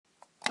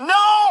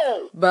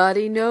No! But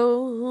he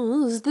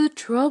knows the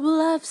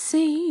trouble I've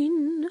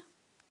seen.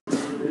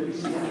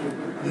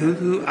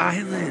 Lulu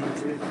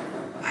Island,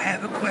 I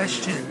have a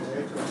question.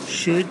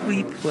 Should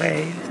we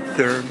play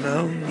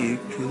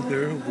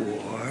thermonuclear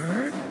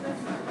war?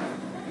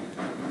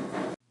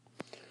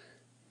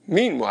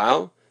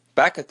 Meanwhile,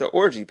 back at the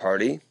orgy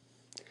party,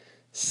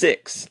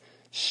 6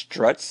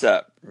 struts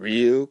up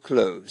real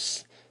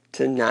close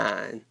to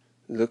 9,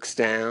 looks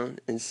down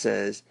and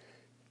says,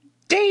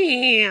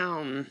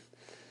 "Damn!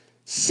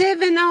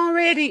 7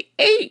 already,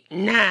 8,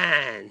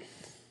 9.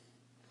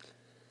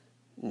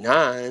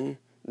 9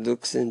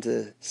 looks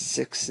into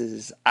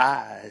 6's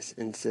eyes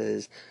and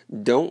says,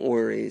 "Don't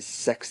worry,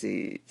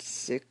 sexy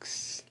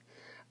 6.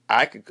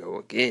 I could go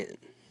again."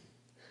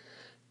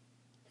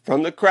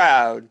 From the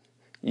crowd,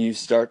 you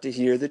start to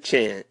hear the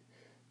chant,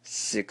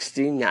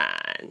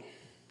 69.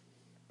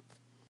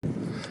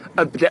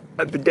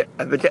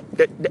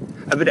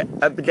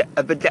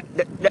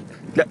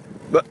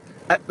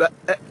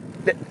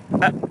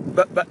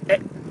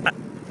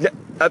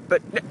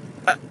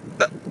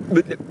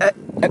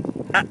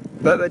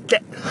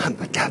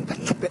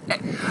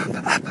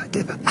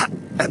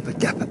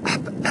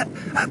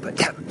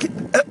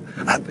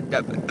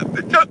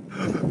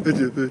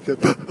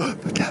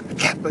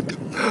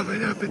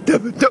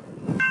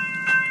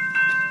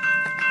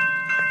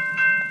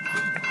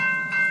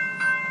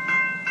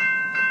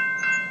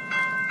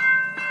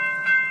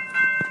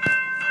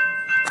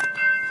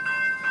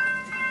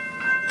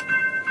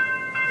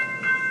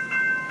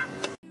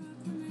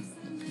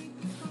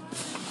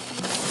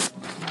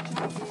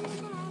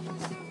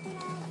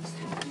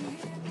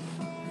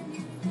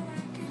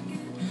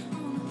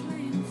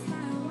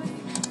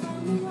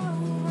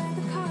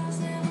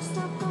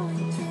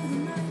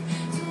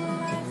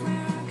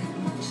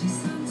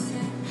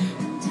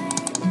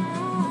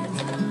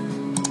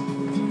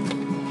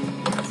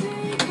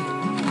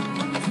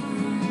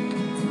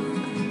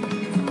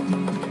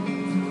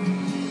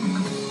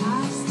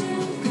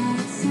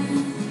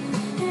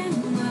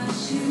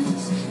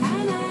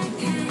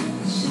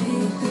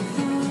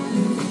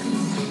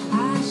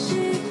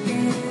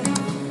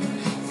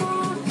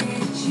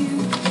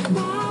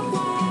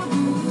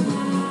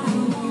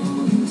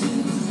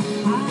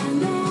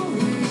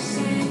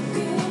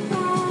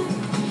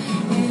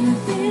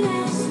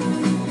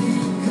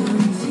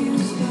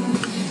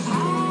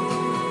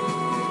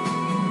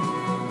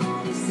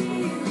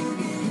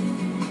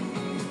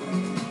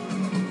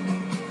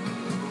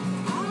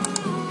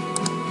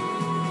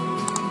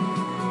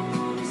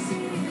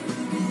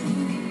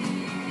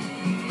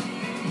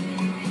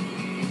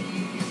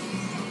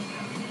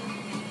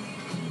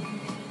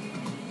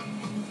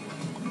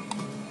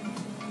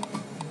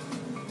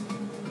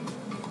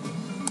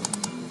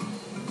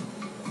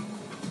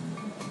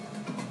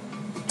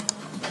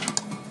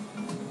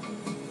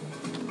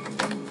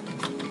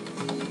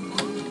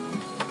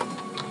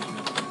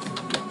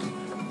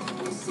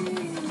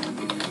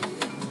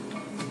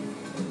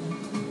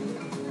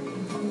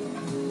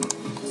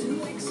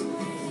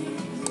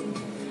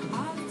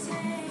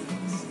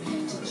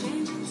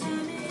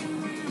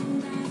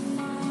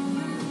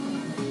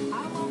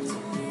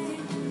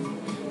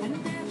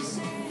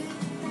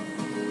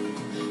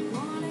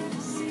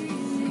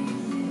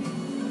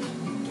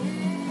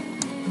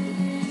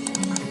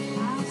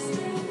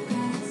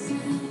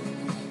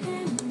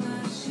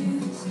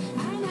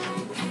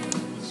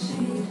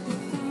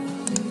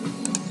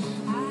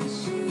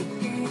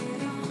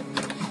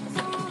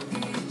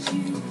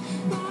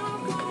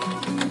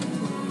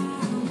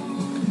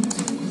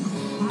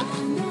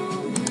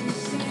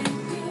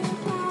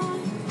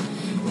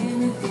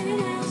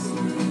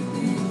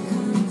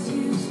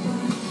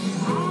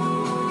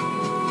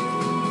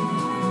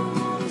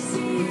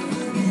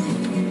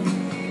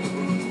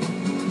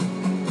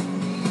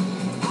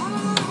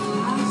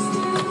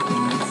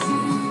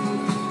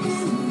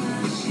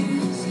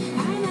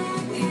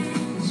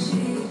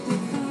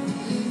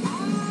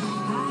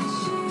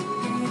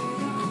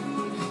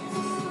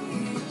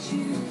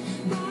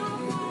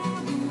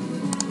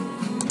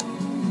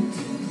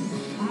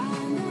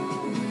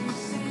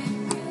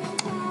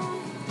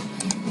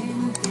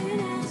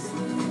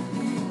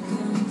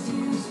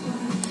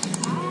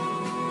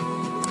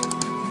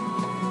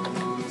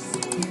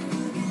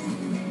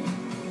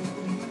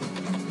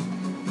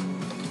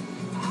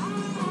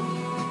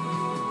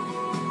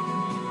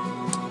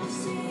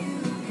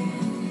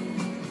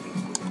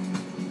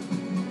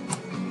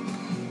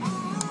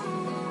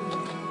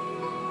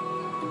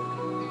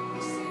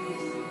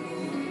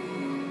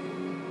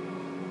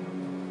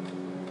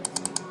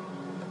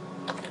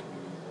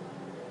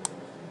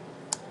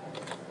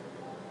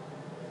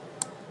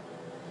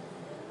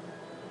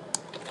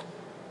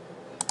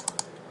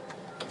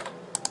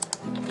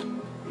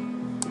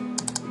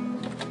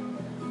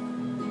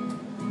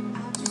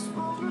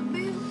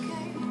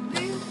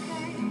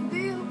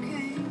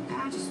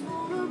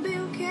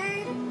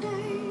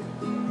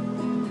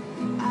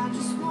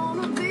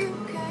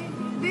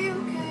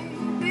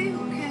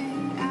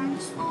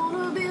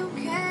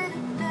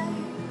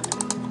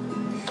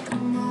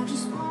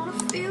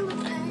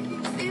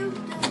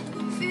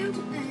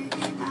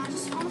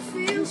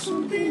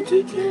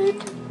 today.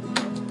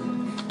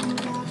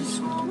 I just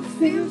wanna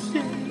feel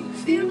today,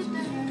 feel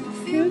today,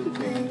 feel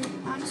today.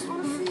 I just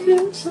wanna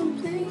feel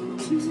something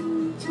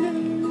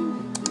today.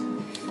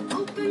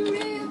 Open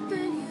me up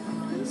and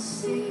you will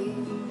see.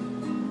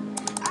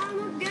 I'm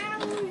a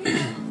gallery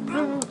of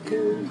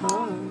broken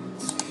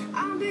hearts.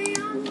 I'll be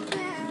on the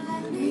bed,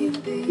 let me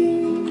be.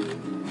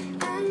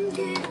 And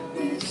give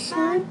me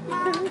inside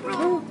my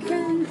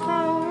broken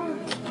heart.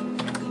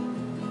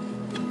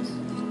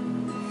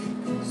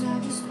 'Cause I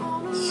just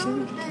wanna know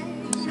today,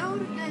 know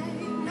today,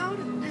 know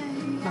today.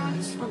 I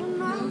just wanna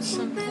know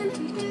something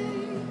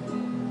today.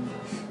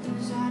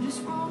 'Cause I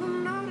just wanna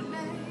know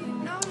today,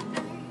 know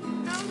today,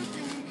 know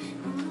today.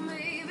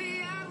 Maybe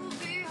I will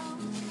be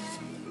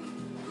okay.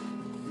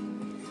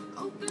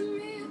 Open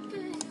me up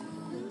and you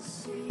will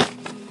see.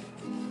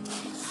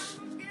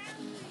 I'm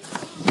getting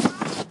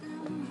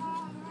broken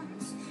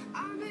hearts.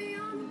 I'll be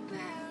on the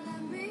bed,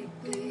 let me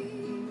be.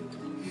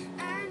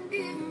 And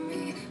give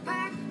me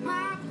back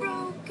my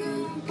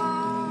broken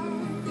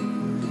parts.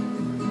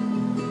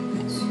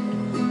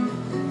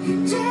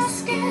 Just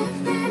give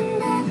them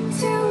back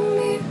to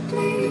me,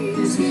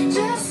 please.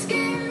 Just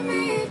give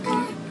me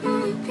back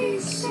my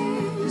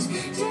pieces.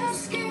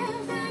 Just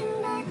give them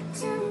back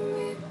to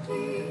me,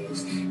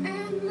 please.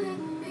 And let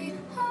me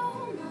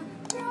hold my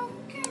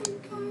broken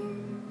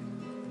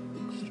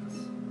parts.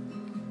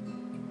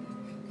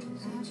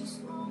 'Cause I just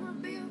wanna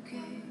be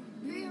okay,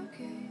 be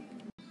okay.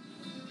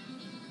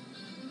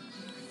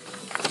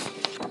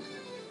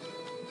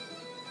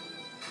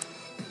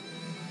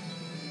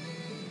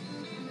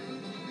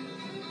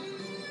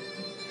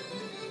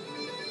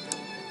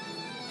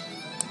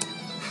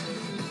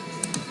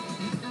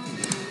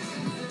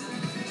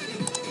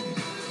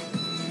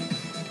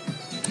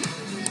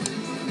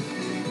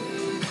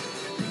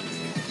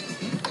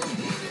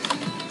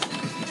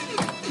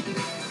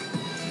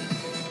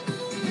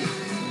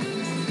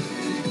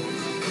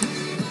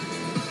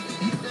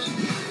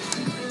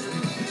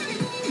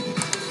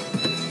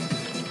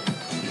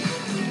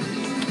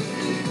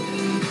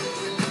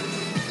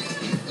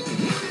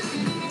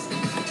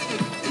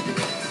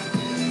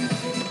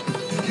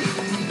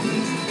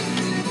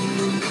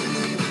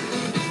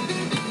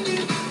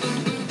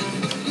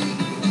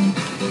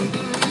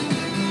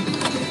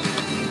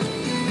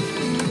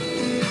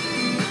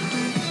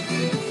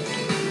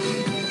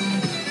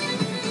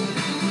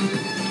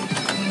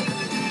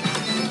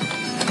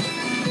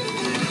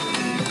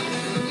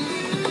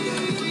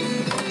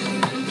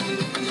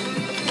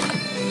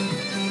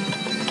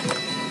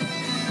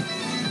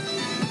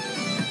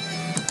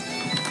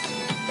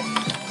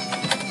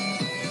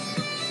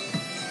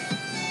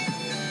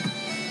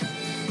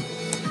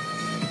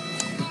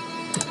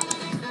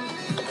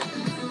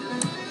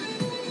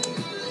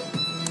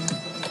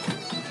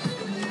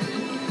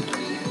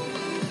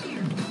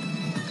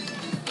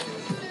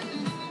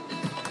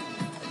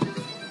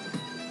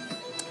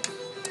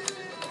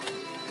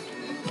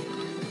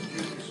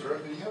 Sir,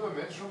 do you have a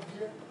men's room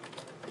here?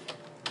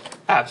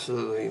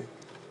 Absolutely.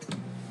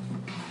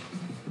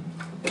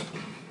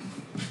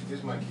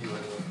 Here's my key, by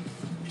the way.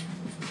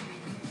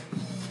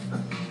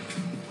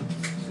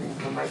 So you can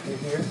come right through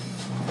here.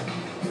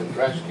 The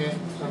trash can,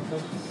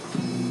 something?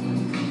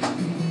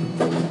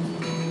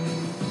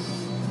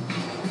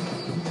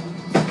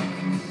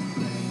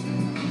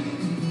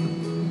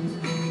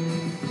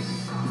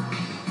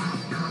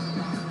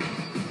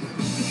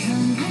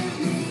 Come with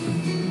me.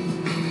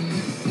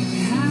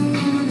 I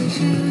wanna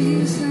show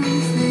you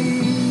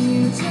something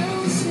you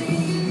don't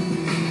see.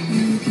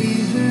 You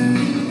give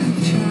up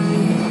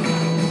trying.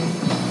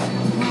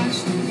 Watch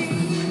the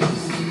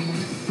leaves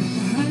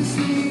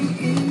rustling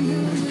in the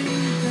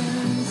wind.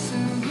 The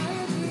summer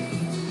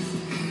breeze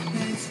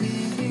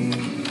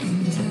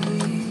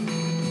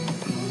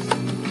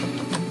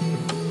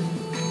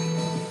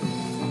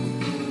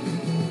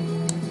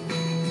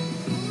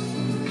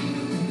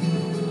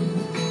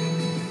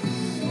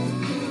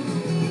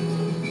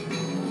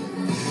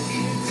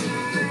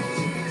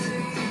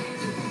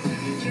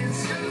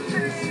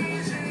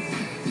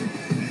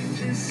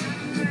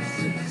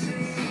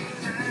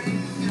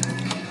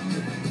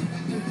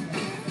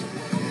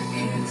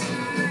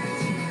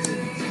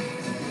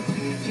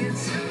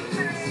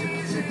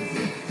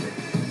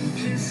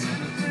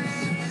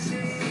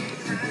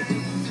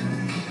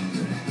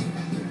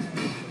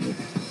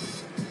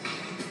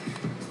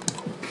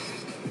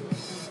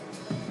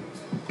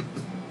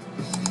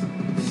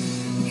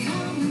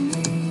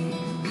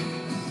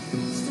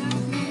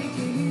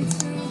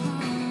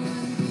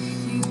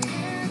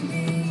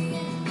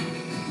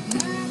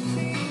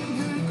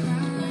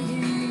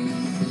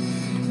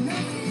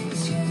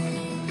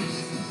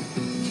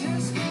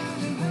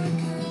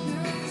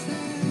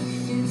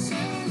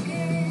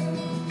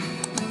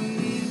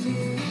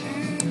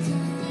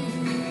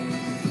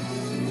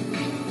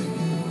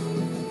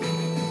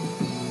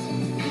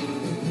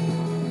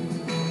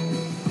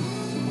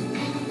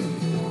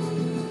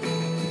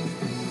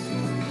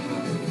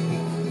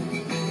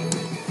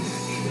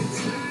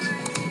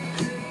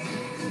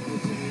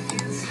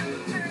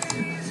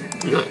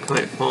I'm not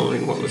quite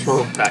following what was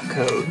wrong with that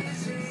code.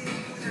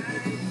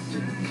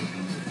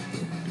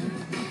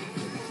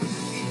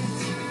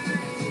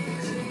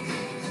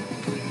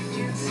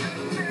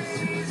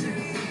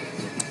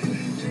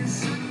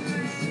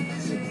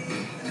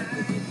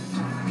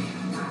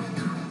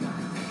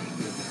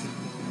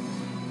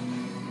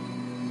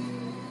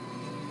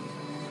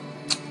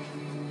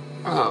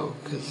 Oh,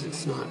 because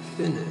it's not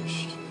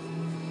finished.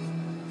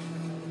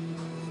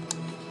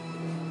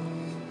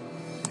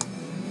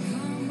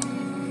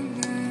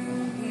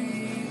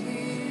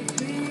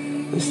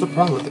 What's the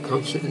problem with the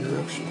constant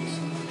interruptions?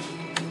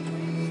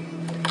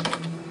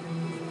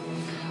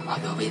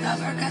 Although we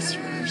love our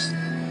customers.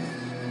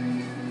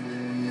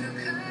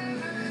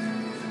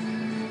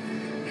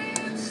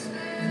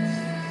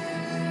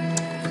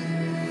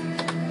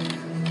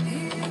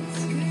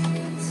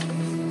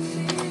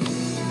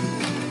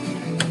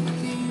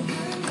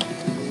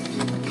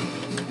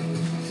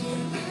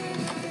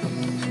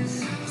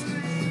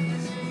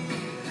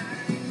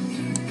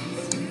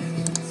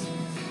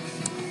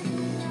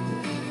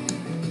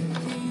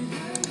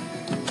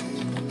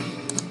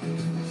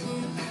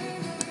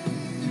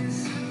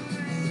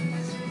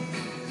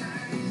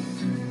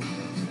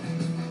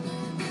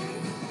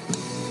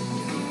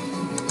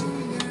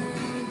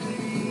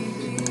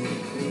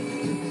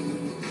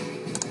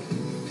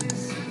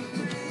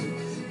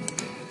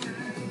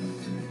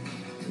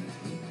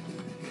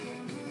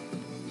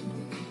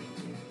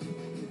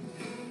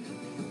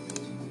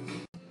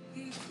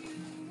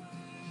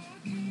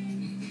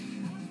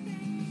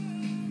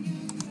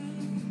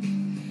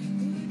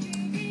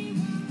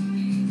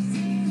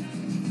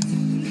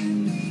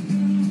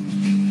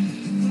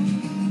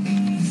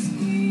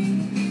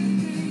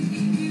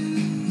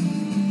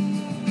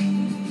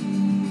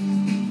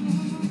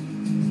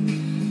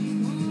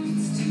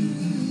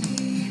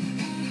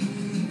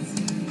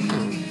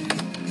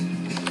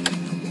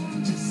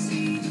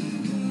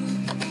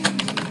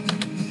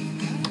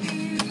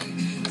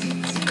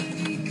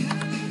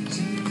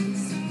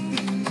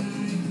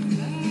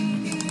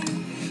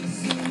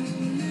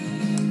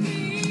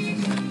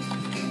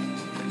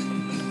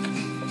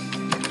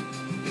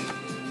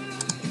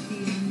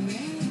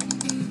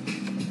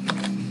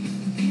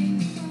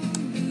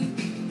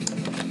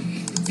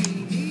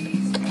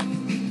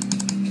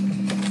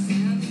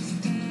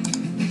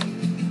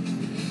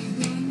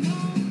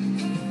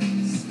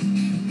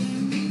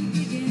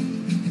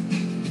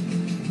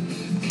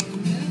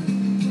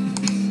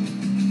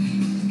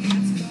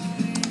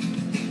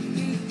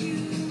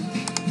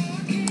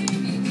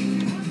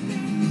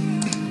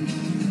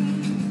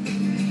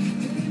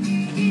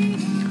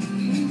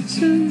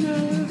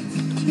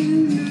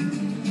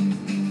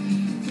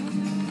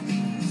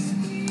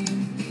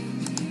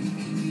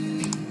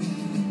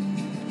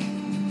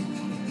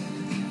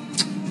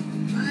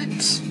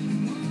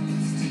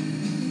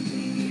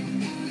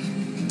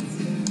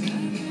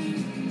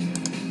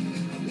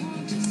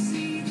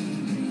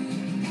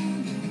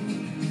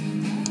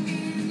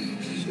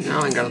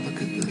 Now I gotta look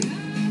at the...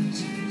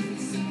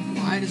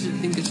 Why does it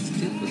think it's a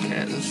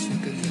duplicate? Let's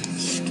look at the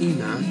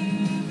schema.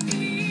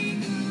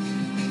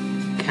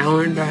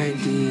 Calendar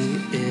ID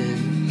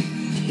and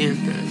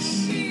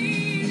campus.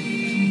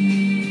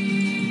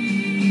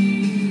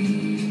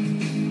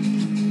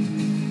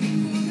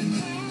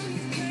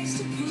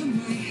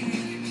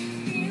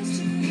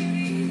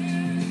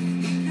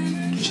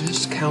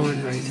 Just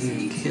calendar ID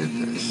and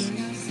campus.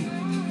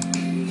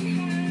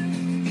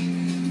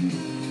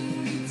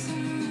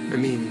 I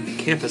mean,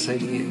 campus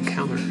ID and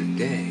calendar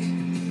day.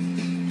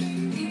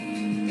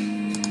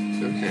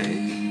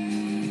 Okay.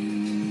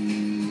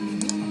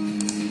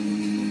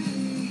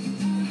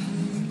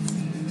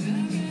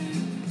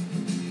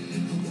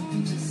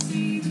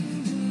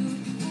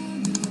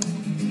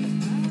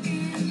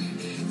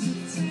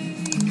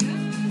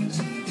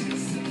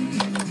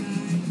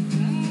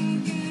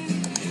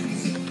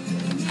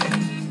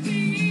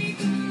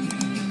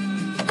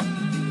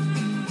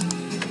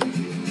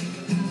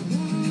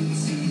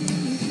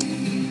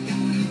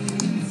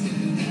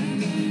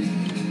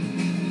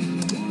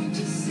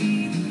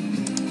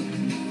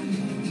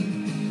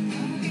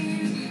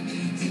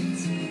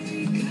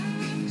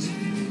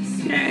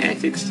 Yay, I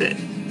fixed it.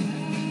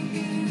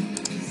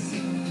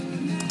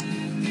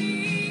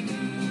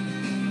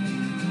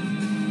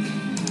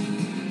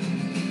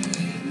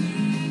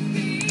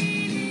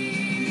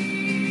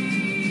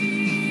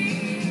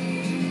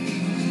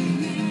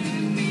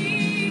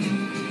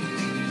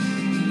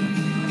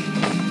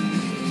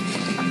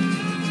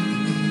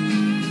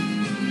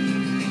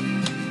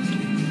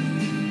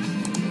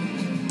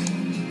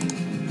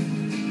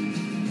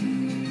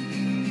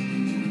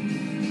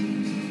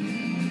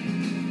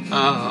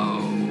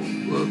 Oh,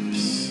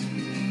 whoops.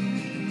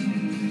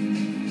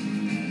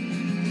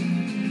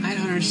 I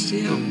don't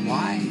understand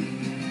why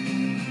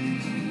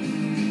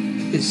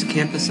is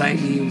campus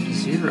ID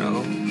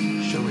 0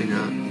 showing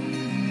up?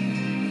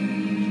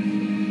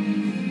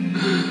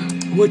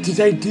 What did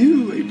I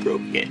do? I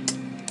broke it.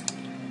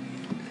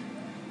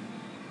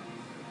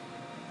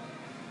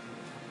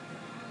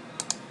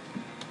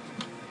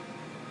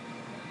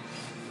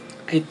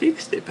 I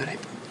fixed it, but I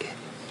broke it.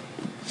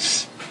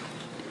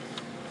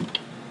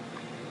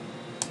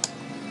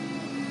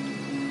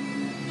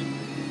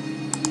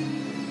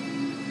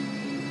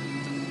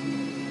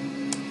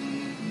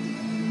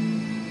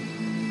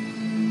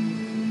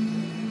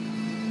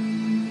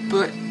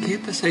 But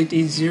Campus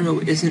ID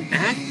 0 isn't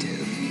active.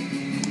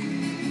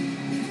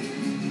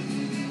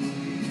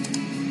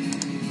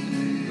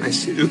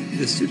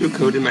 The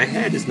pseudocode in my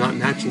head is not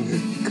matching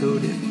the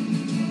code in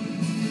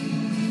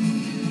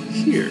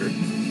here.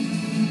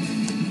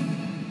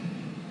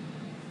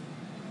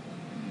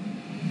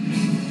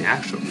 The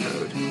actual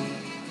code.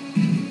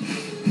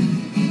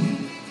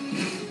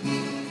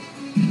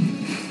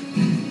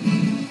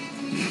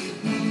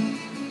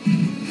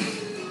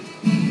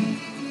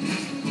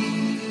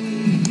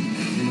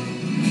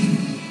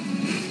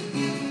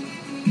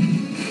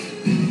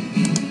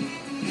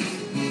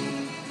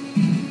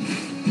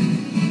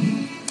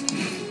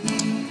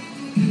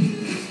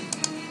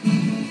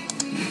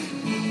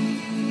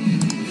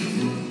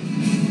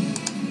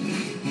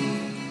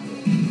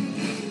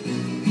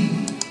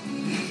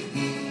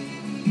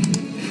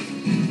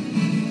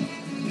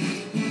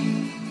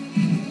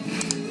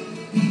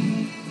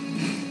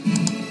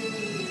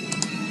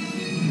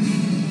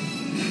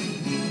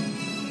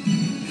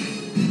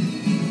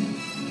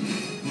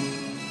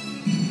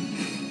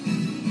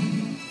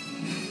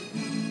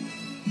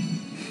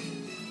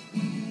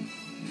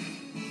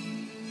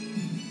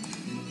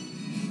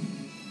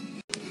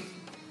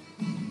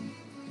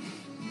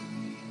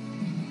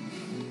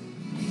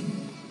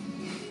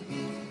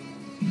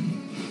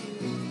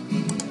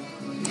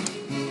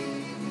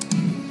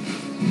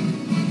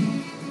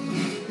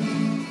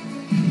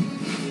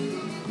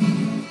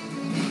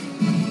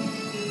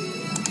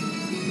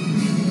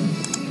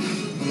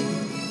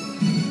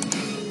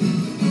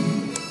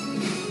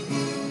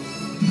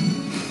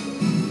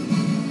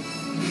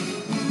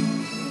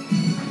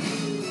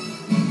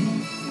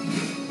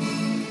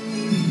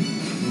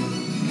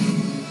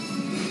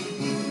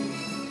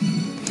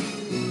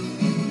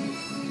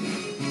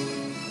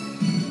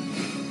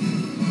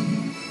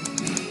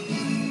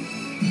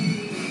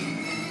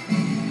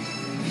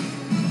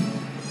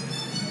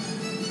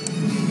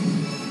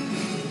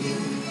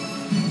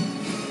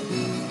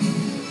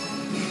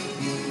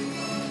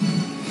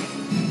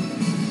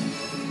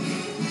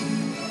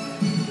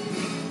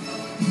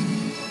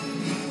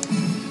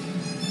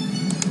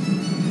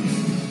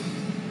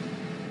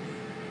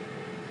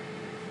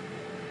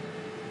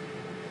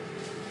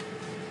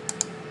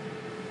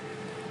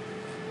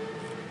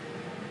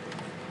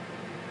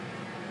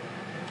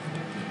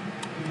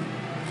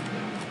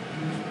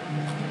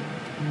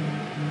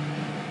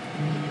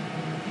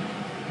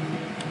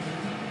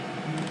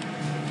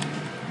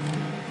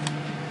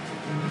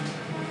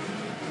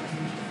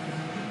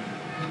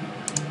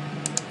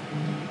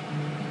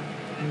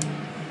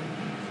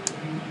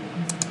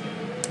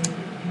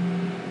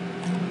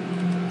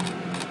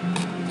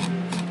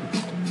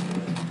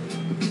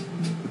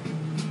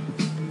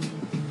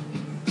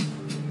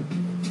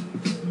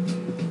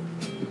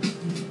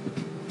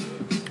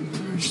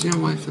 I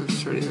understand why I'm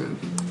starting on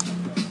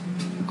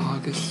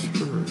August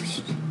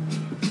 1st.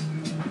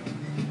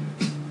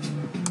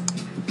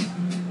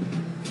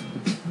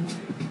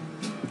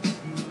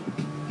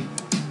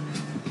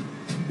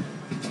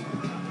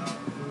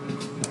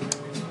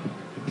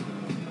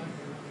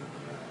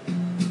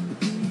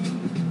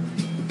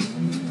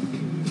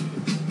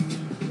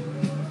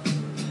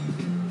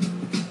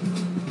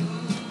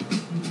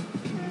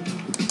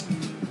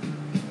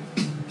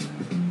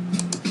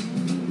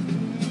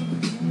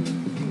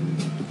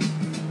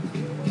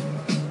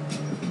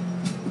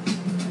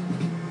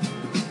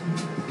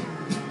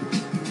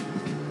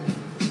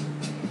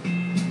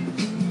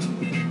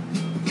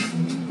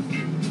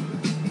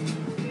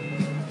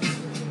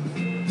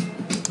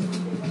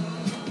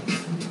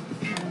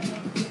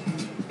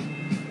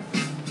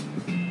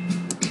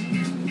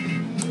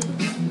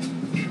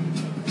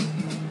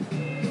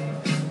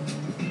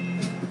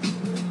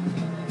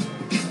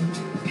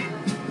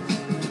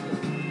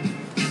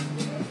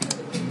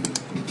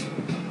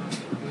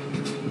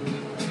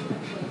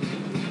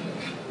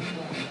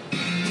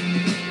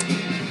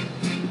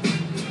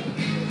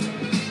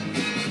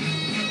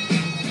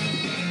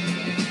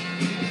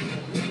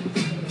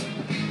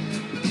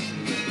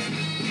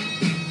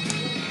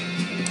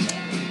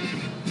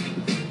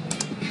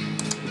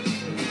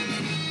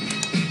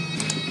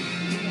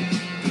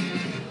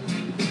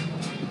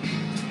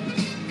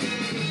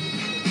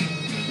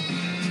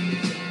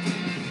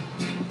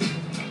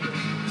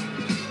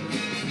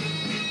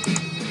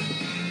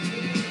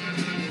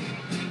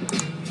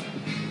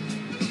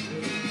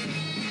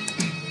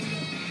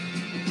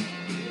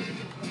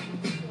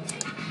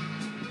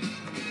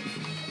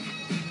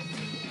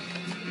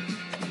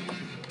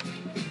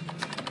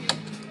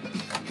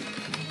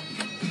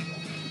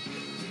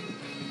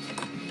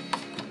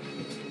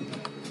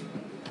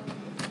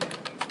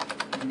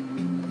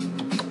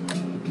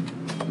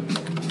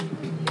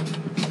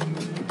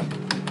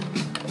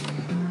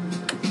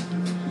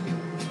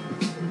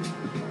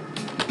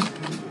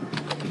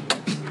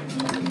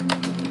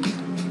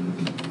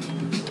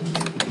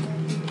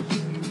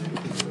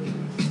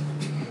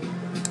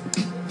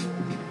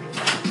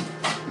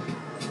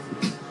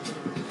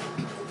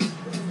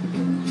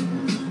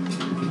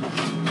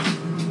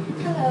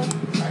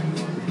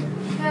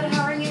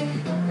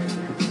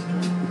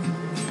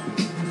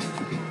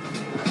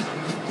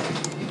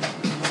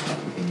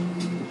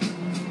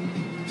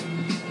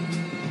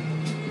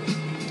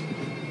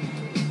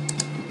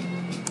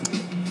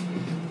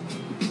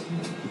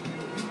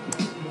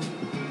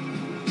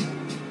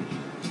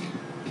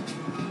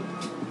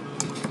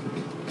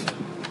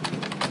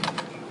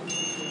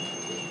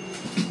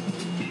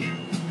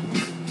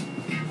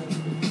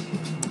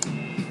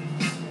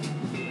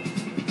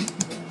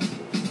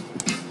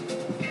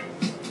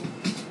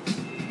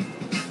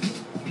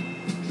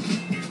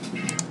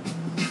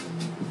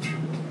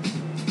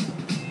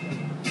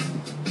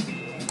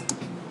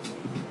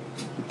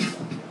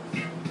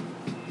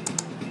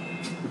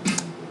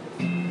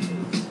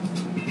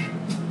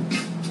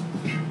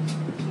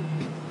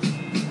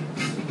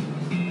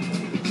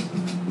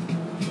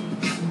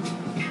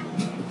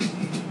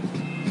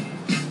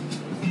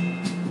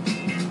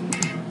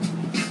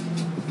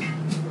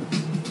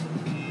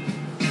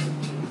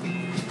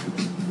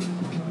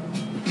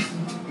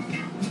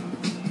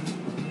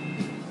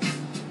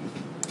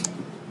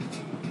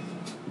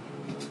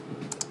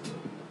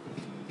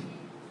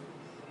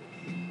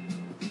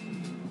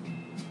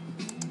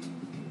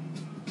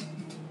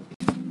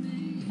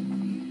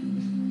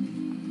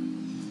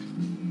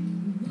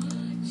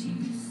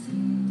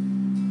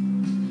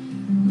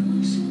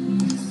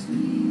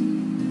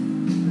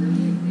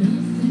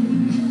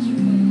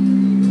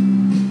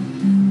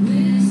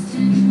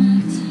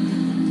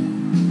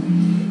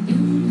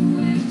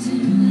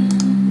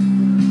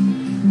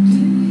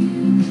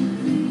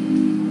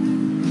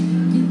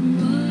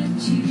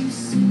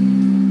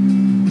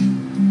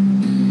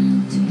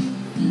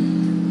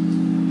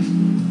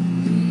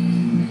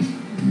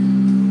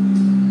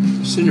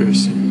 It's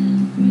interesting.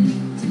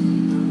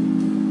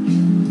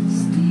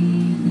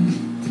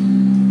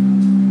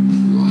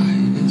 Why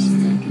is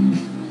there?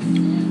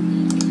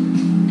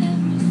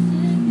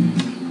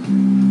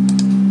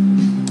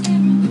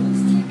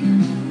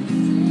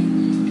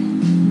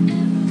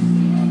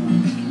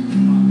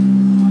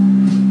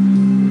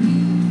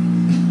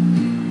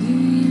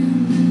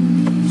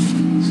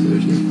 So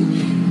there's nothing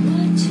here.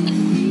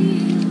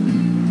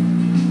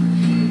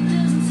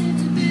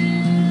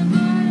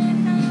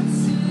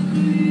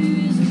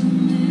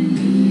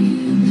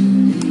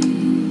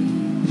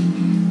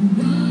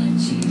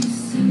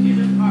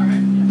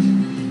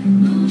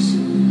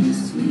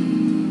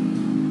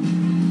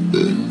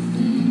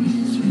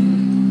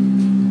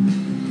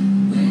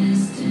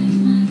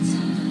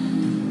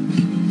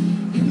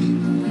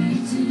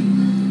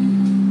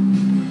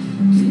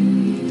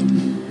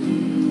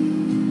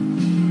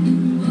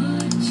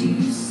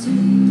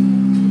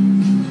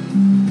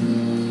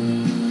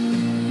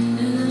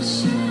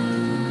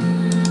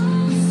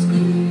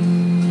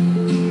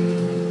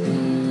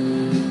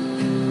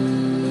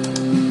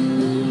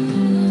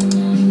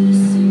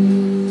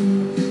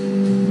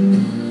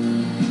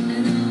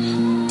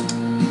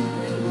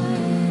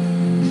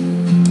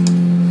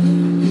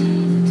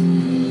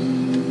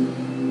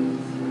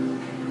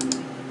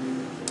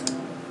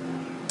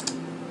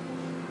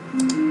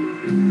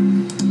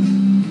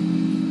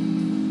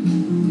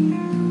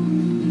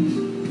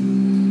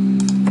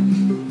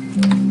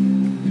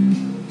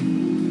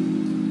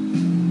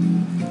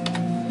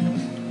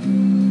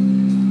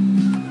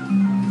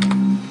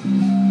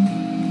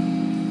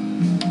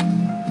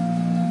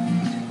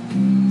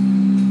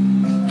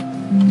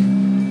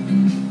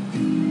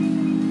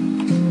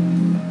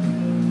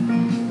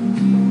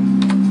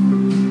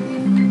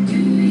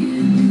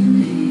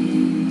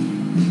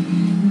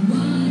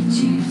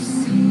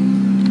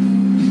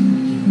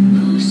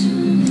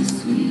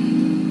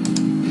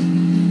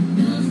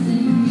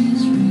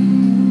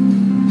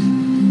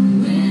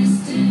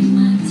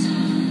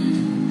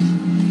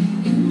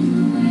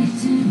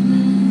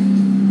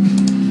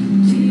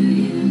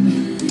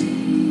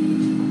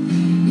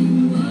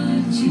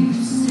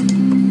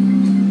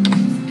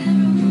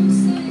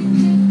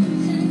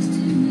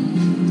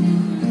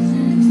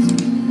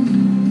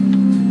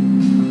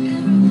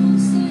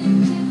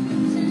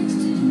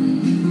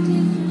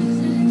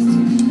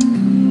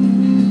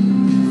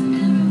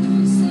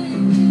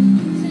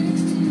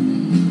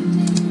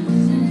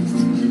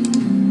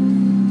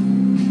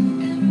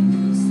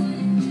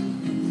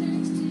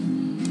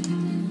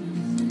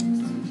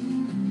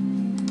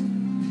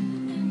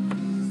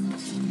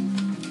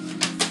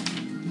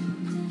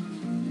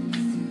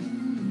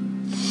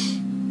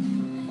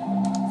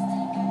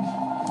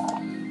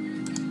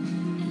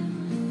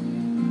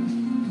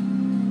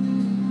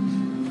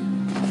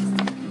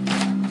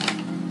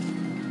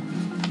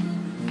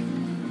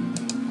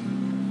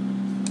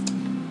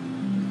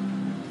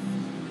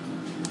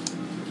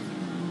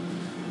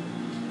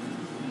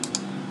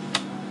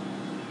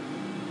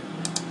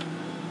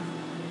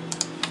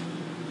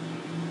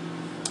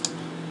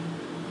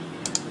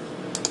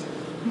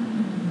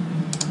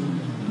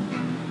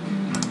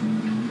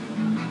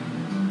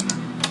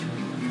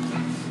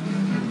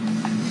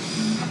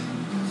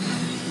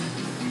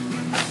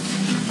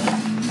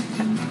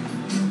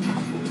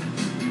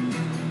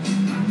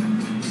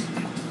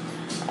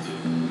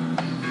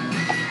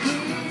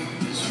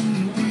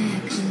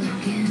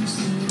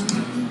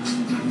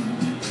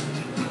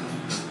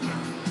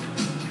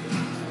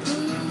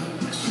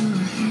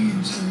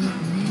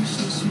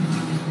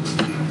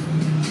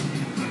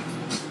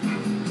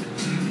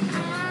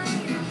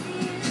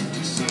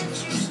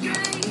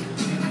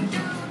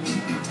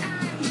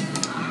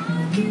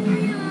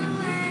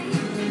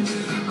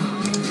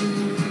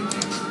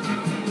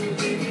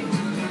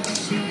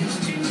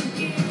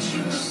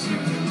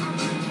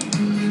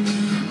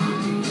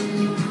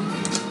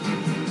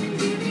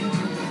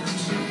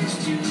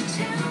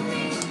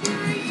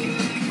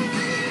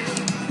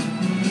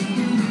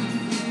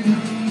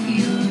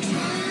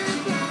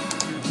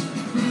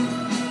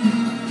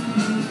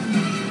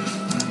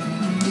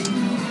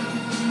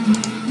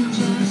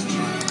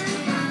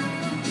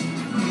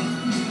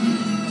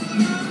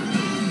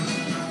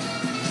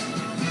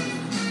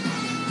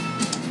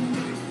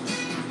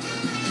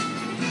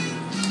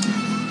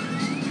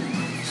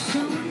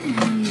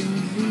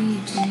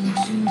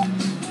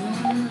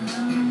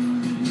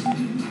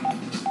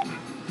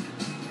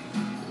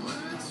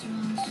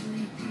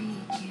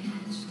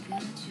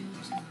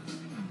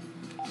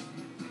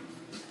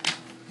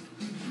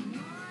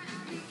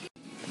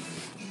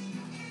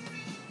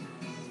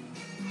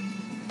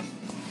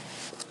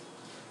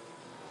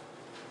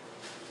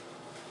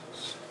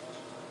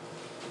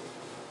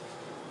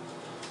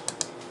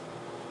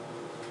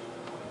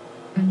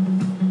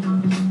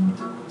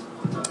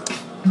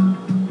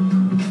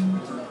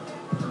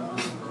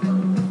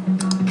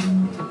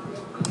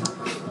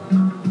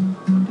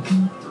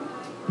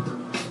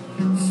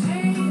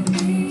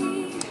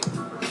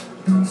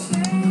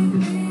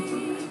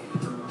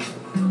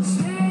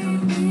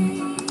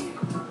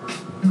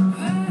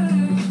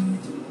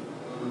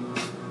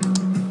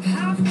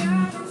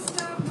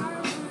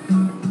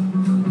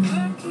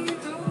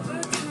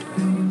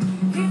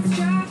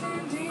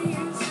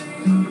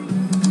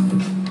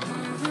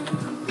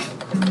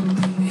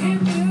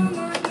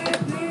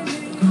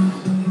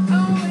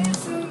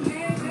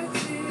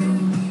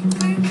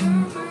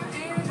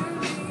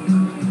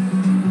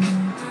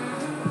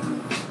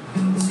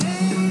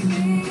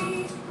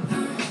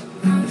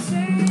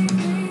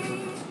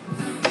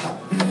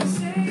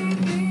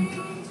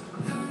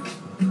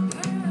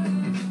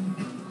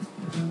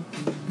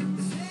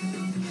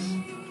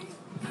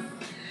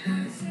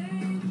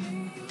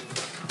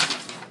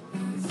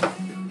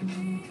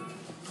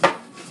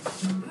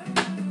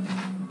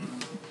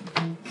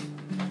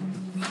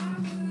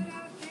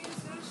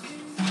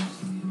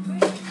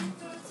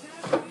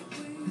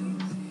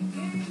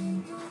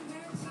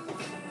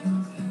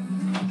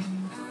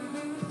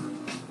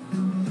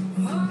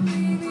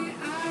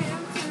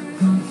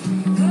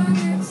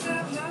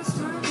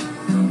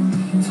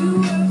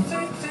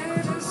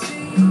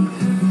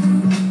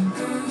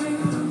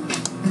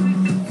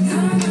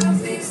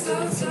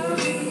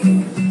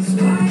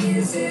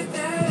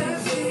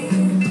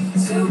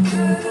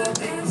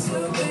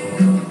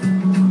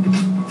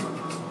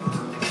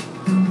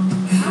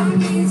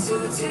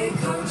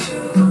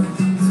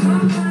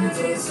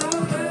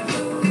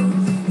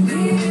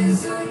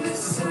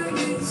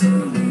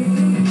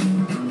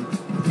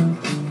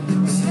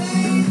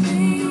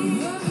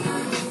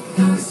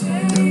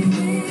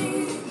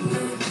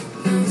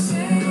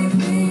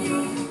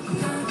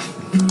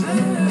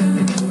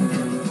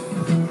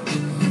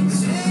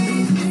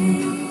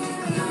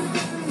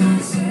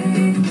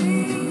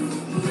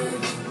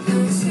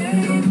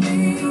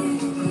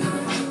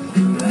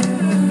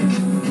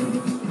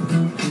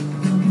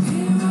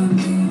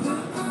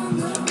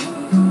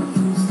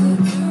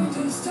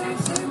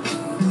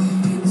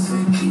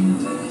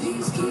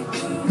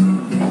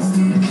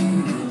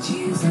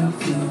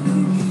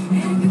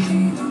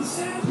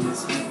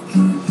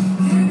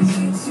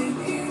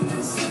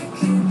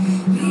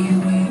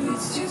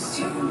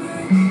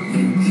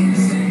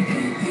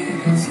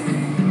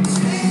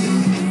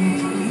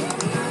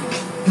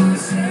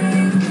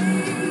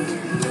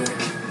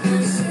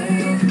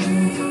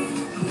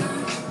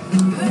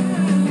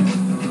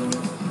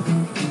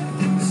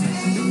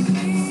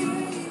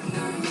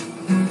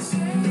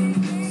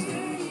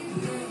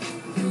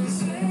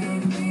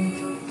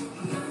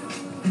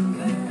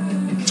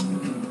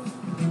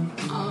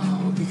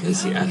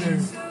 Where's the other?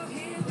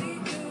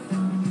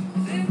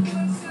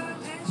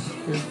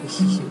 Yeah,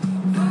 this is it.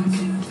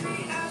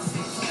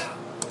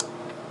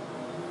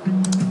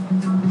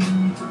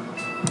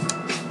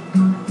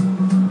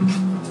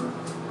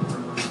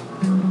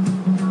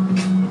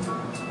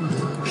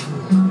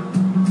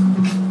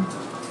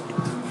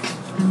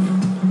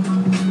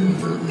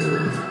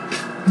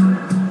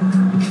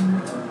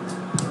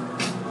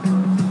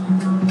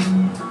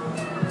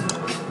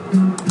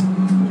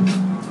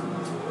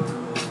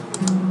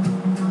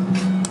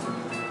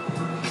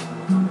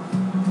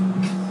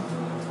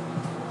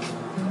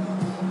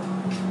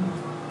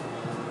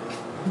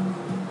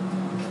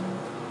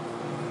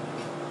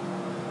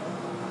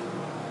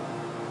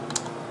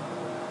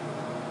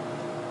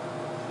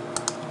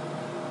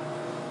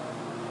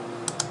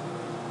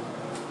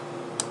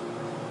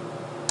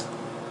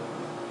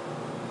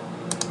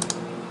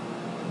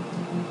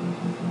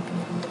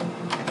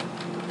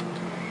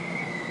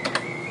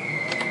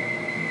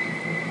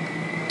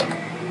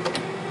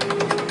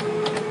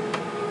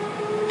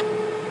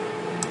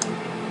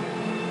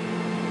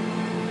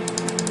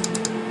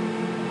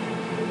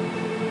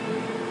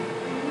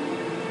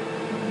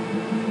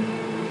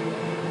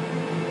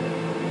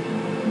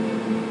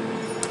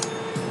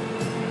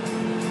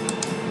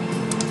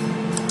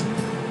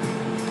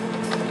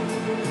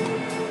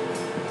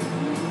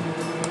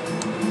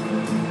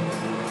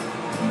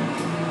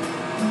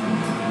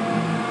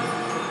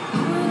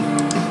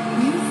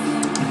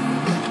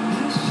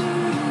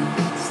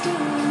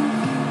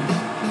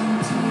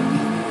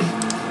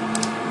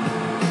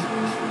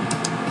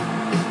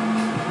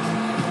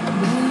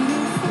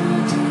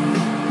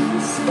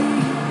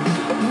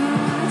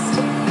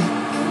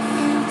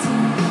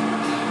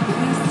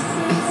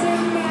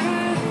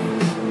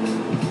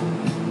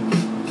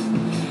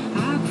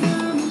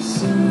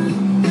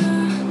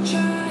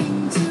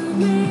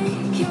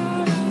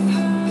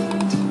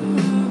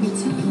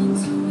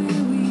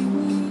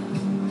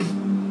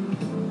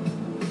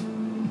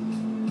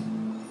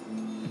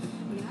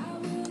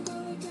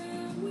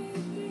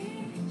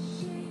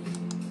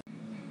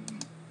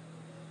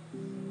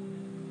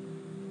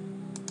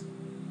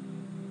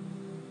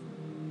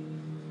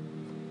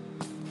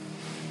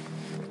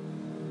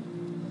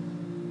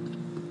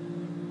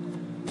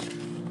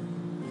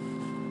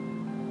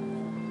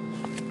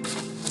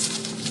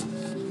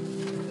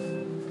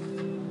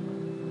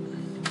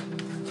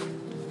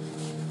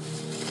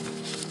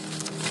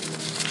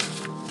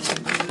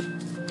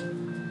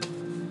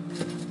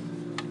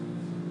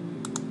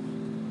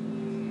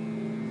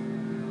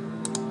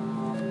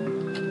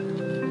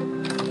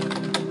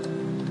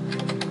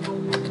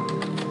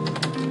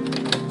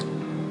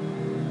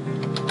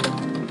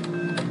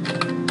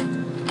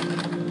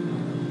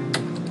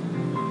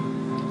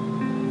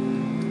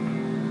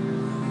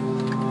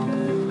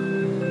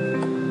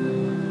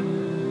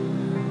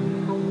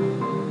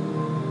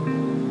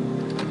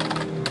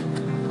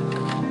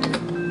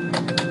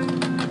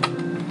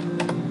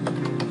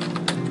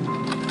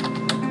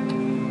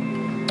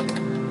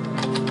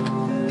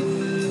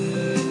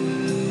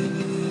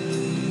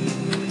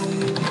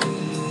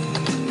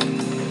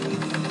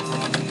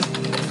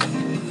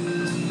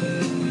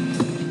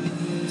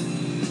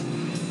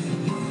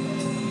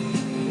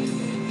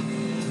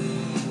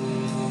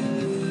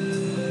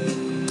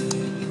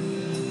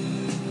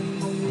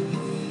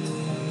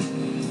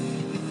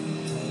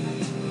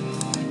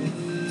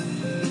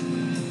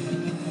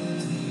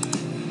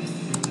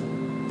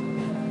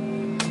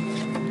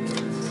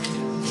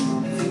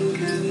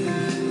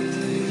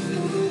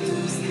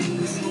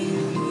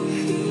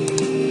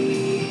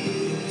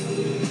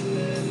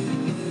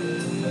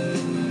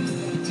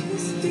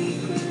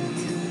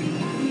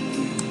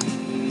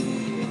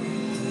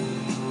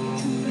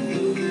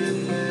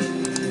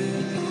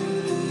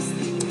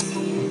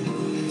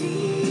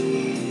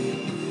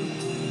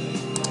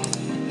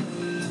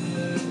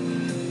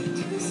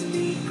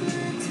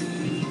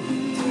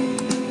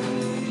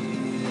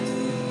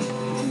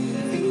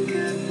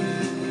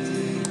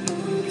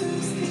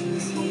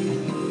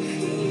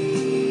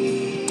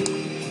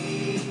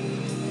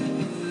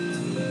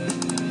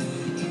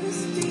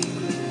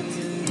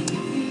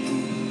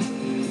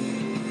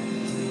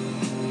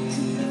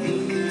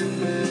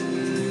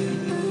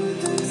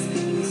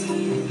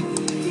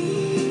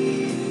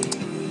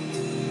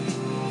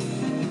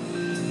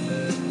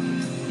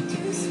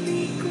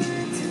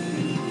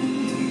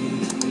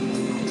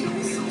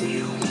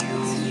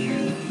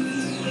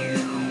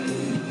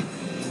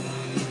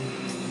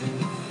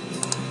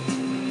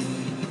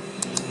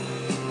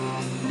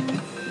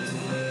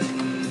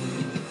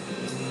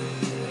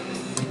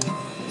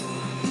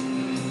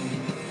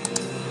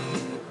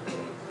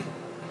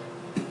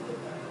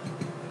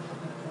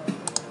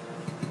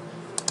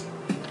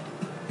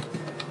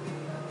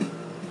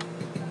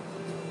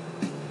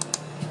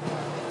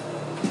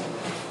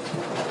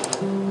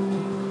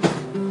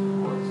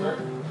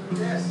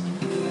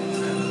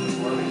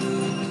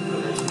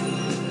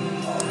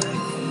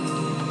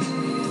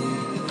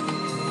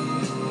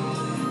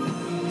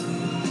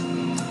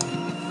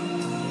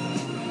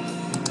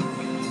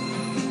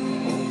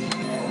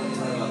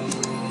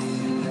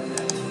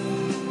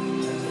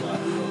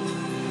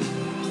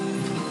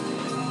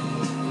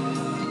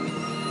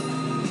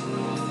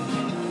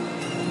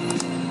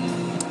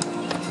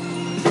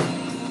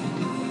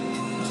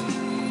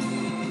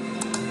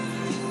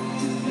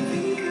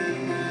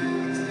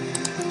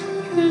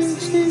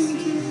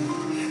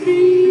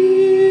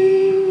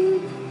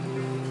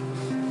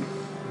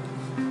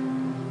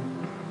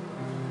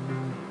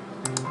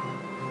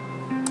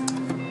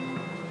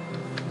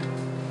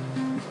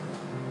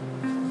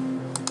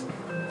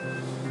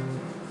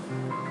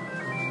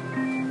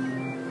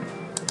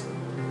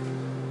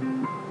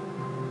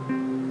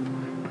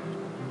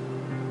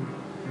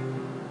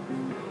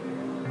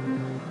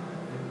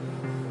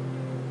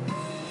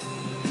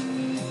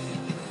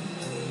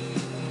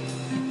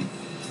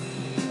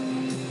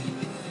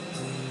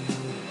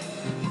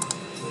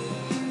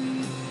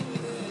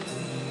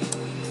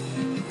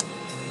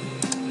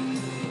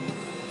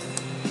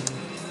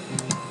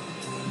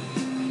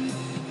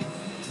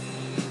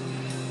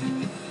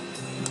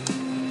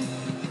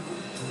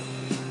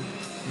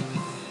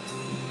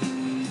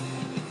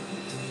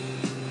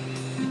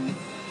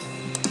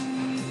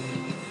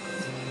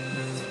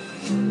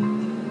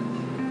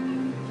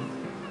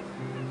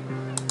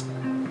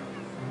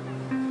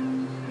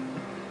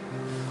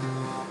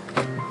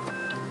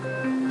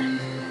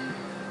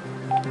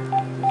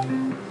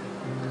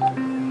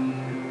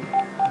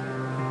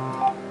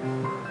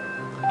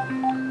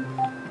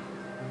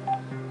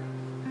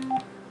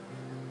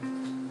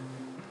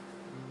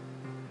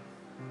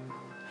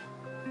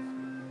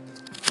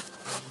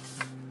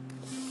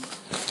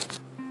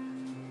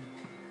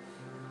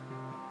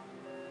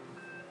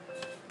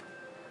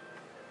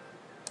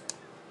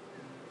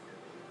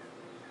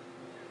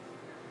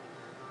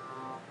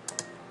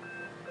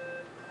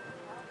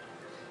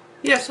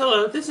 Yes,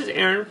 hello, this is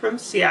Erin from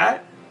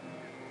Seattle.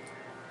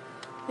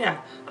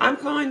 Yeah, I'm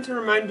calling to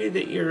remind you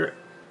that your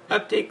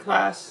update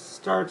class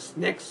starts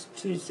next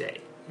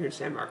Tuesday here in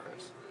San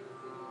Marcos.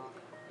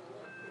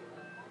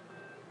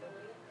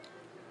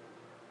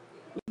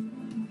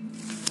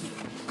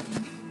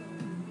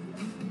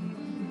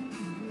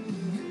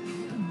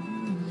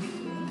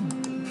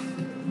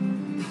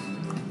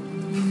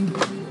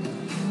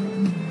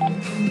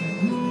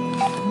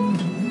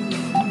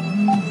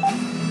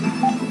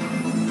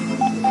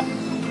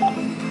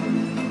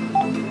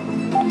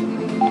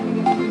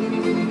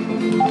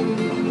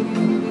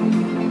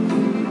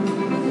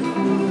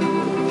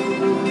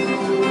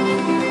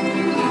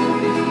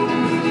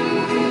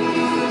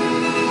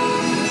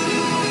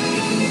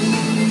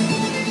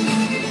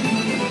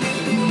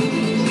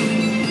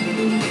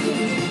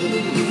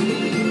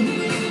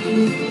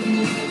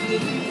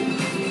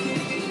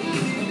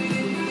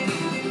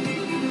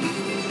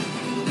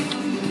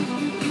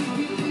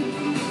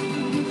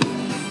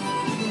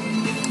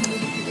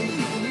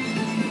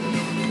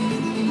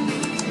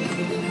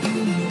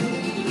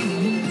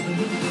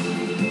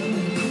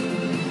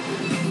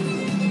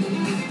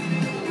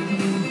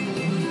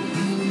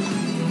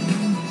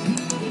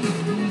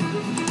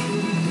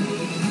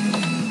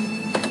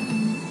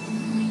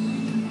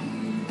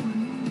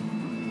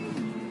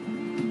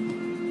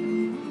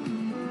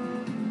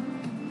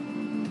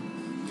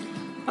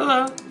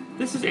 Hello,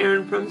 this is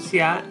Erin from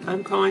Seattle.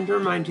 I'm calling to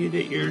remind you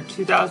that your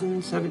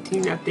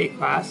 2017 update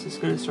class is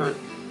going to start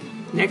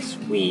next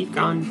week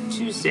on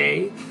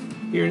Tuesday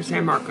here in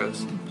San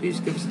Marcos.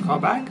 Please give us a call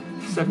back,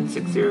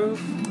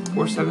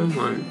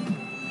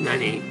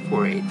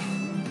 760-471-9848.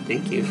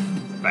 Thank you.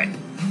 Bye.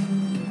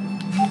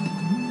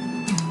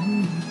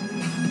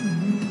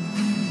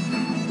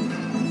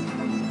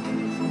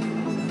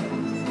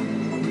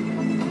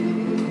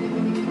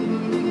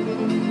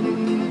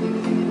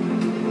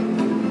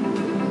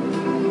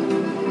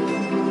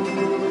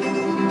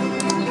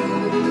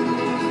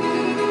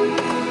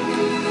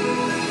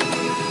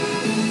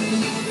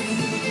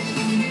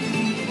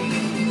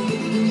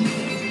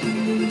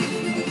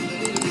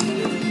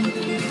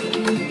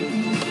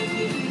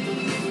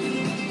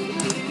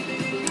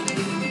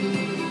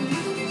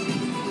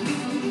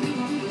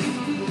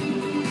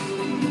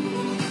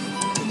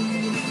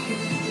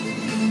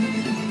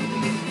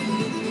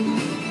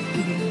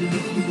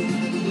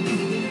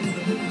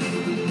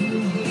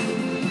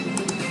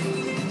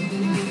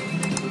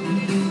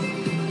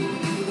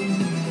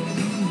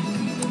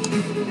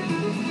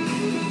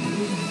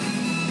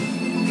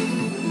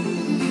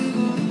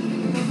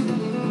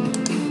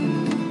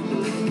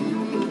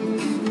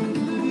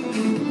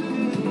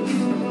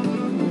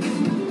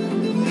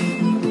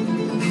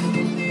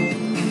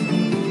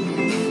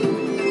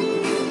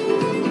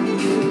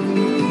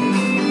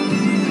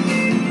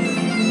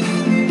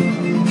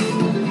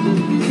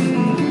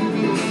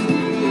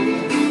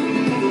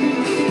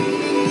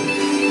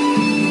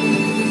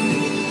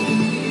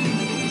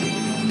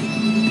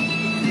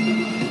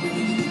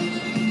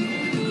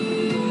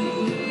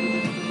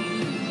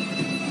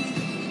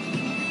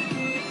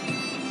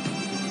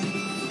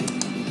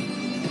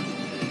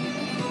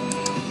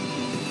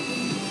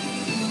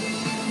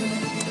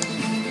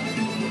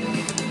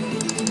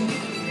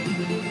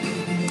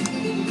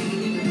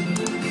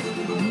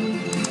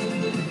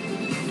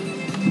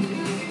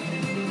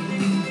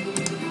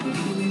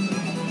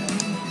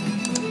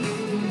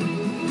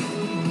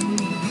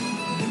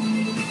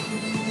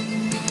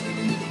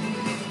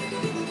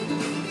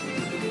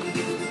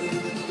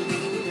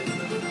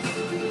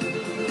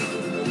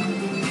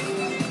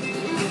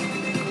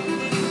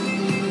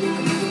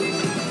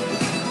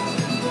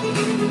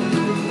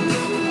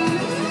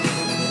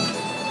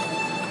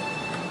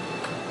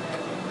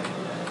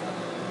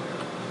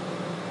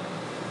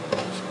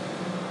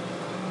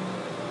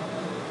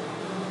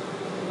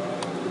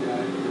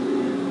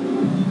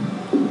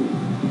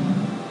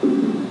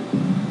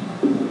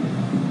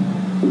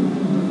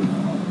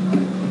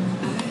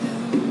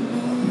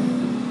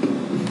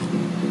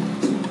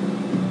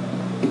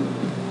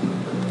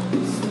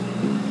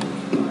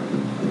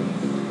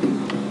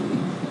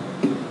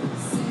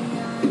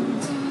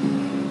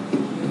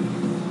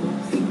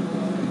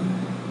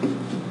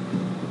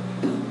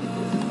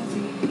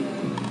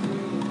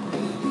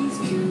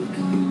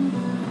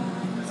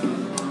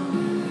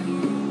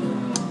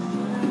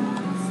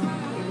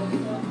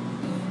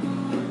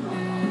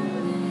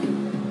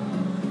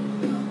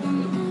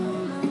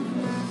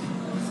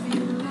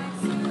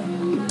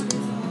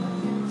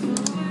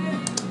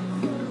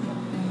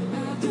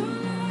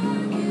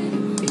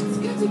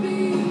 to be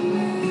made.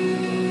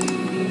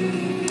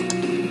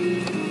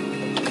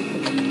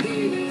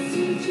 Leave it to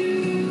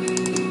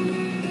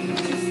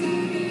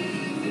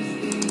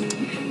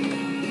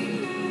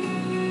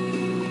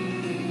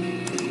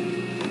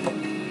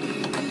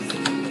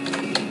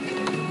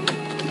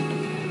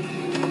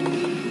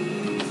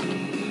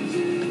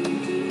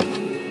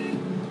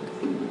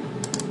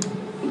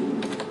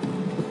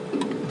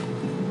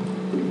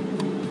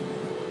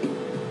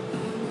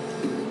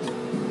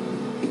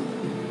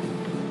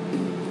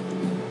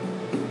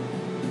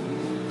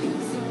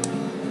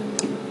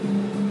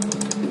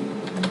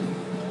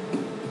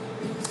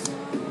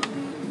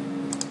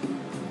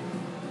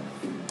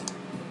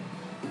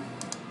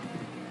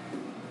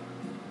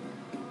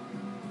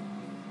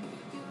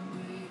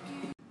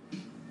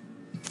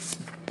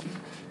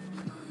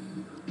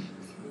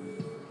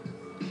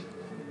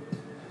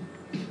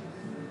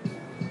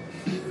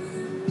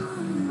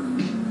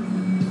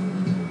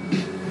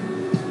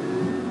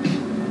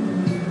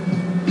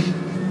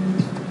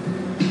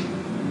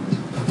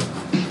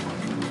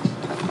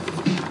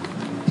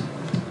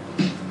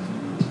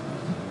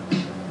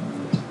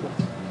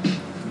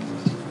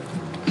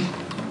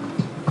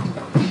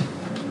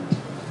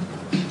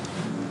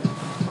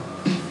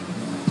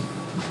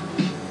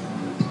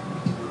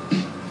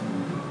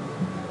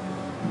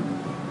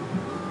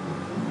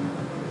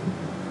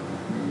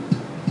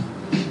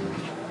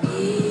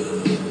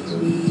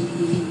you.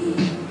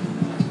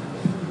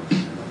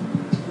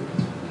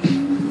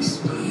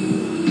 Just like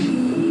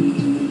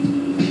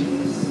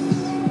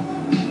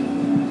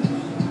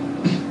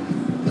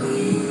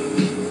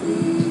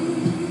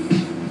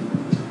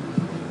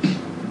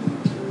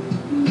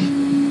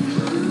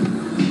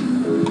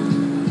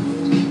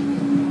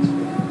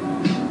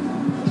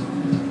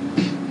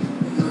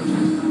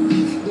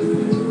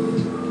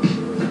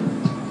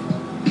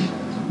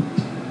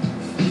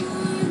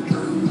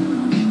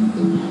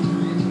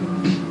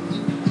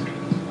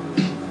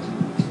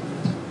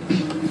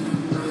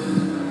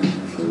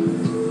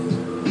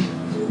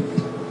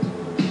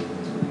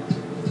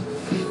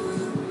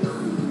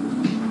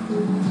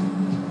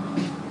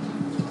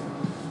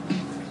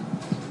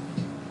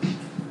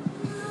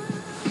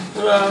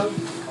Hello.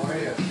 How are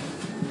you?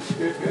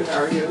 Good, good.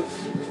 How are you?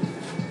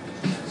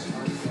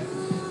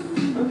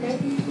 Okay.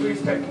 We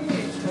expecting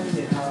you.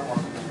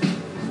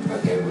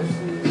 Okay, we'll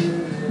see.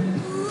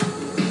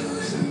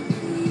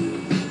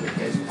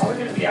 Okay, it's probably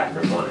going to be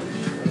after lunch.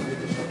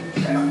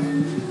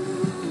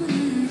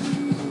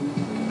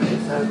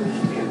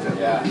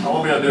 Yeah, I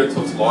won't be able to do it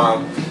till tomorrow.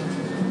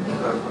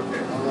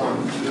 Okay.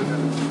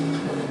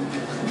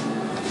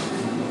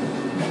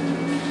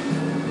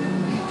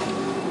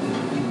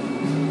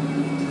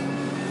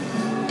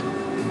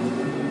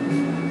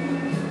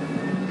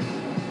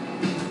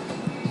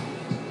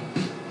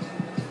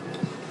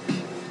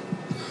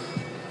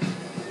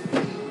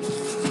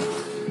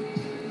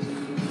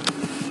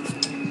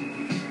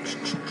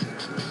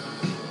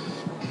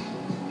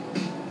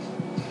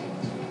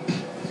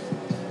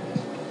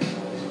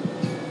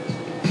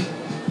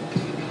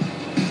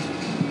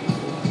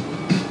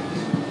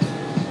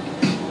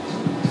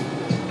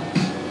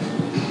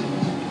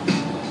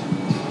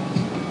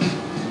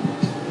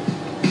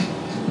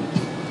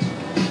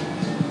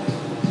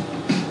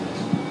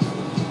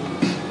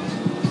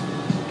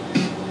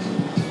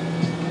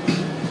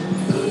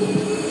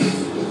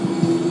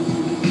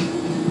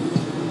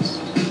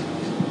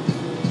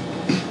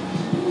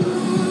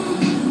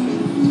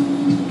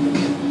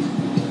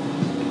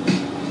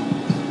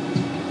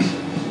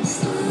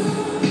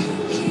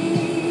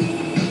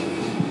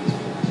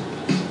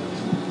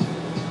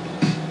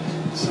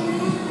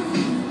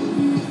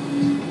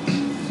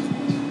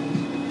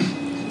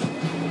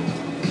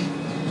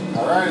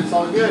 All right, it's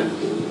all good.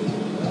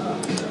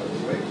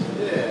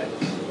 Yeah.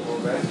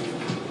 Okay.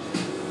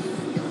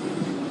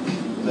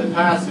 They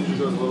pass, it usually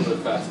goes a little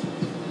bit faster.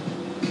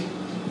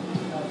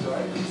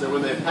 So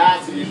when they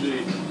pass, it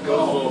usually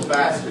goes a little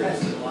faster.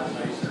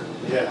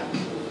 Yeah.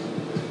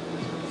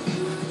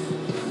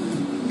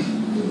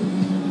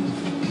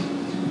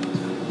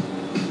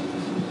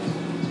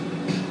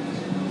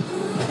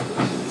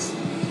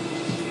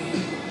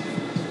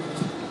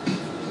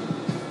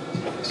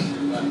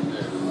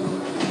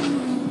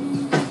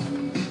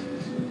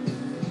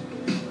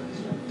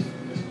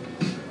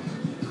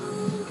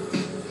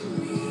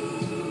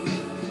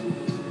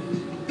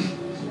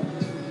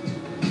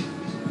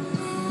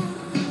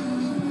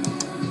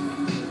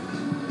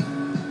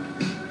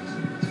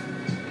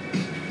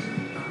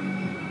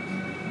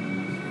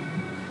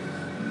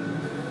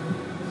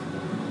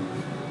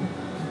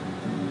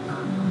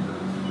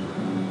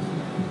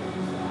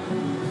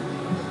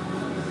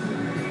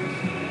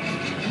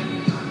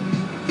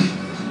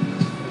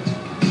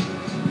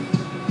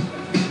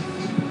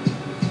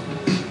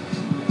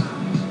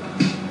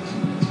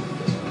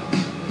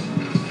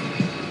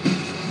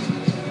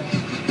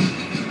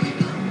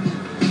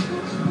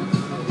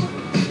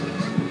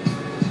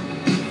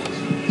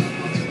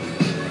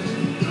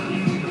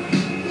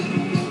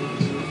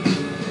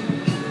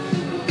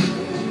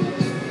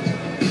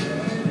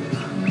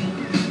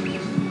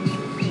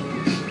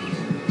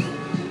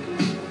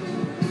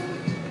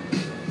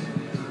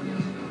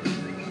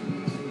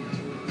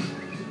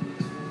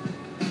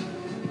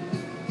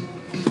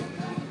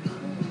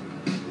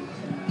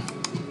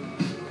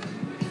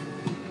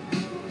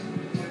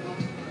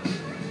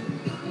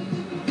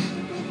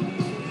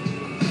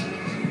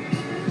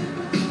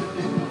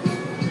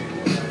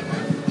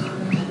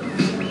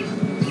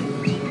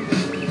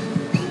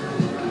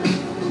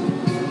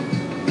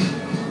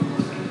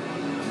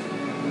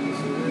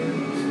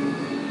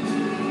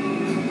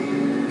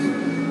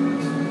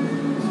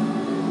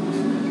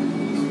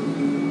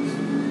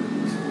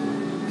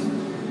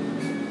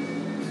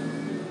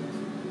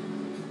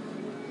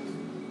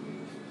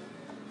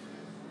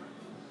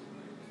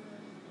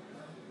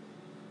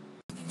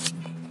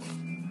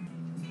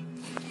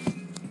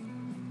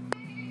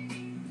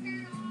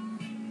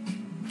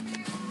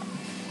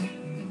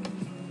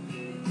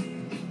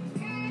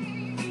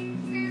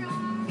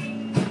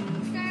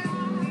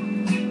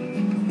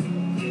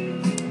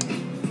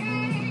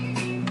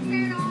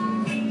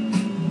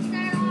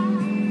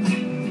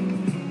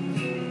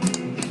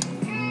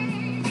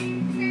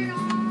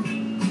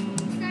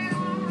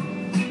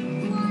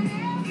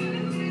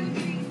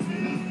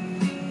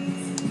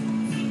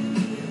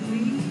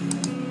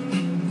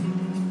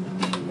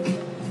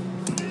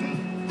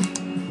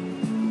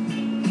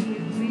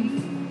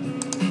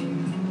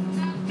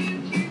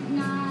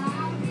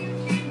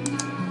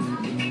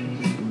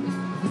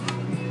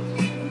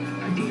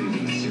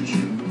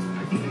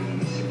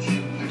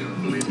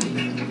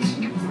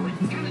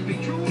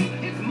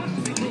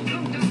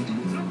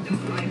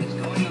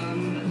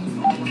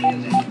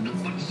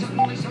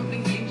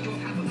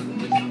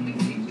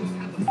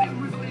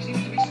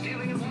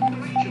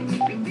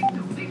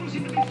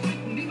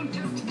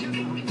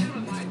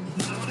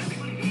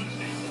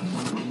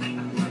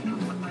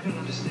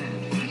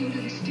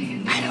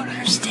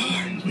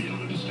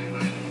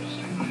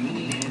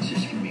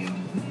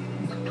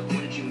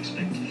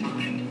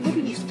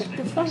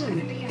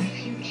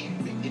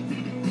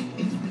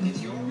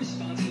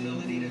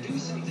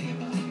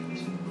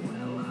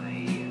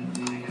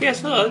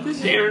 Yes, hello, this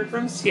is Aaron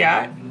from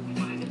Seattle.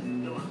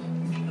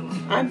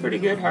 I'm pretty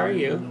good, how are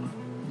you?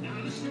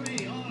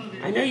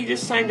 I know you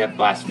just signed up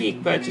last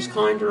week, but just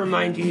calling to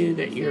remind you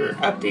that your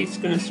update's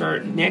going to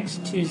start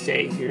next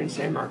Tuesday here in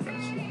San Marcos.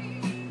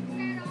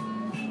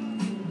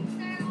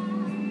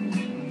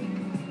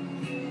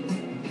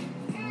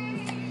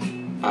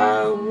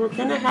 We're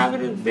going to have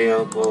it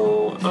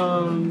available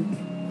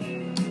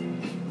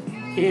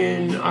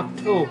in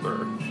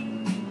October.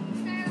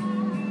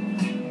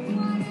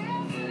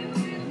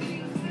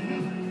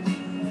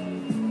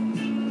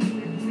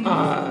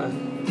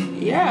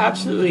 Yeah,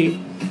 absolutely.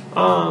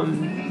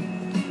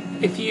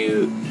 If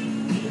you,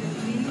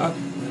 let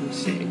me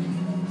see,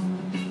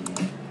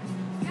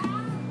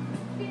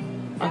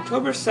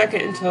 October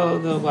 2nd until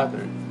the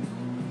 11th.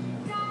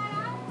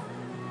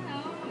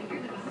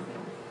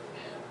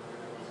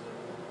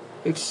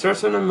 It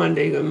starts on a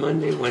Monday, the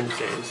Monday,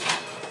 Wednesdays.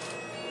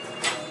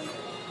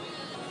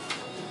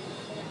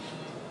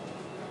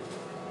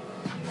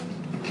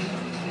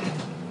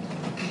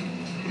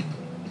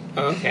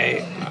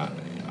 Okay,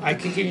 I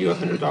could give you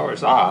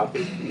 $100 off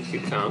if you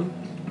could come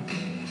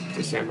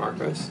to San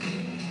Marcos.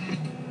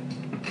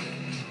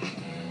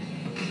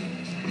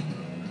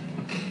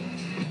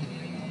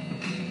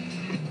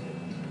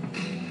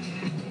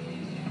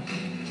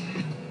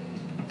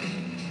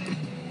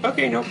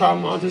 Okay, no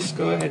problem. I'll just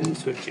go ahead and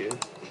switch you.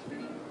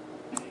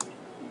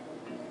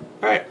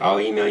 Alright,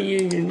 I'll email you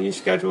your new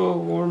schedule.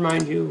 We'll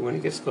remind you when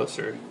it gets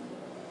closer.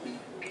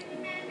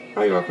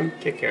 Oh, you're welcome.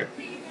 Take care.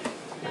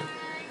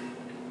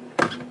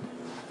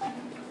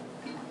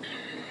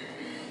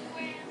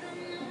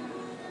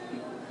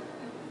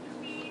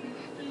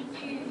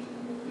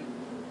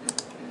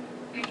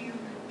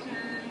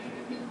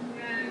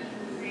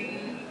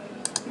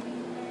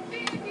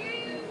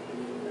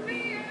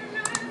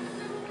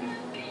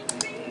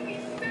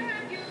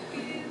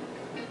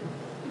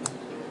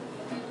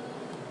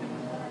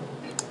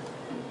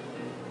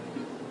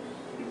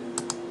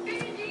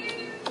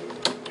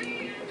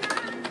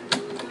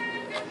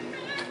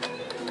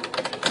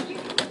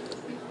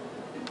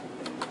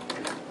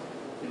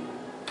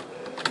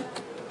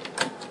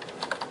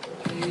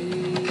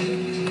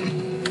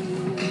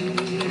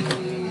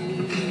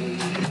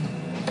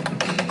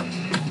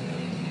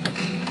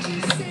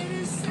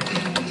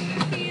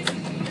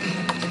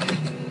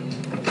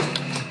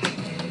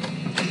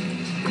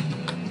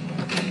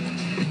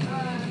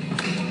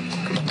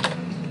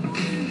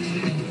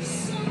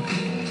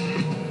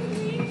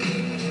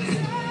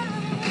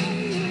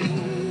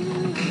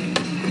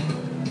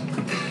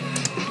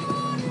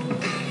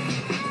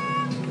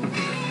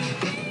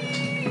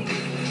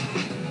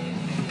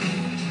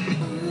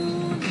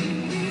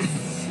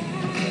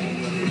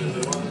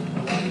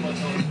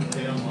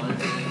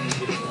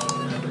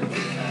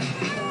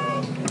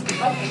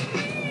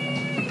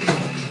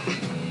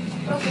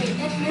 Okay,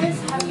 and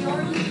Miss, have you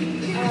already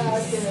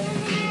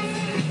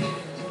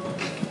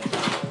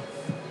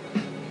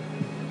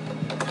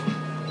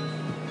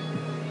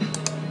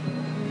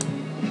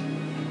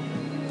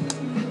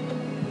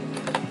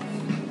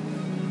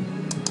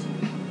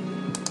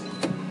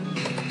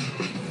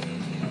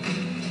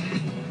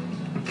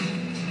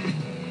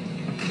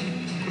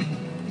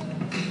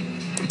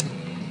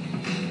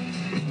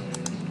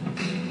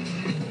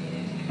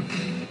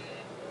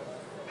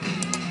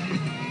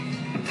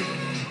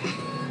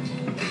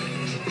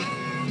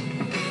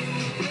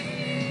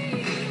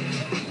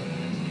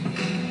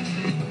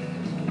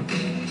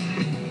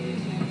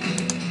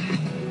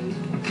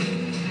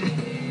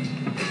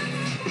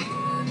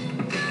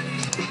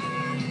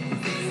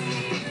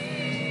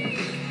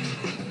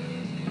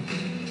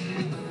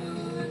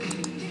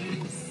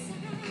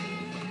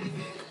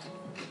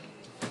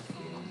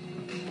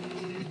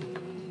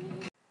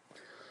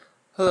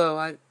Hello,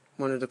 I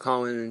wanted to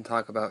call in and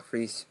talk about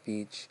free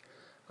speech.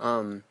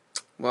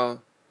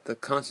 Well, the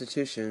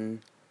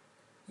Constitution,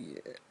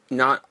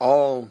 not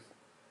all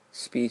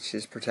speech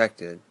is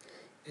protected.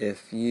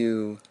 If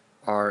you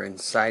are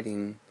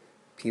inciting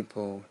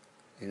people,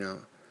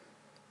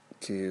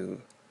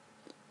 to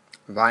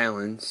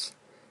violence,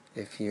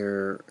 if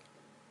you're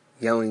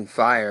yelling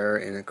fire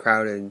in a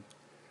crowded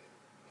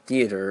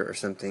theater or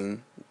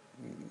something,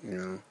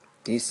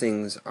 these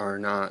things are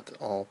not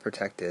all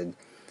protected.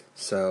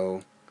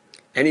 So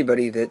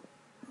anybody that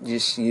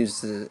just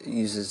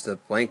uses the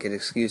blanket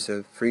excuse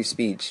of free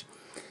speech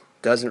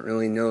doesn't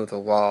really know the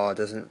law,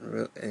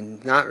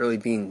 and not really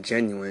being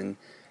genuine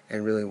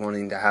and really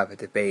wanting to have a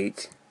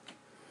debate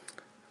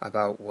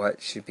about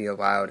what should be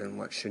allowed and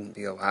what shouldn't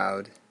be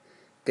allowed.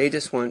 They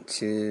just want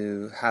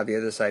to have the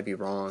other side be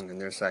wrong and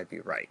their side be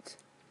right.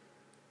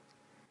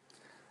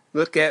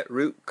 Look at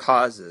root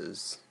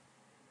causes.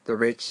 The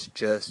rich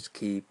just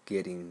keep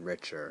getting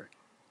richer.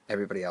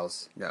 Everybody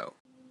else, no.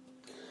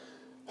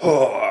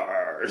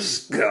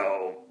 Horoscope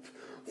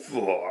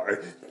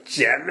for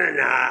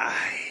Gemini.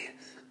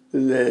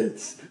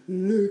 Let's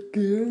look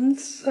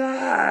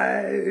inside.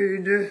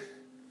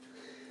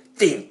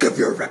 Think of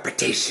your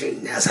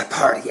reputation as a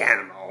party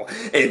animal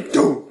and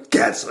don't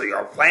cancel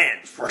your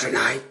plans for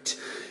tonight.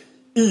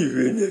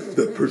 even if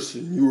the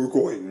person you are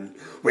going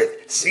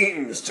with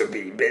seems to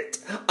be a bit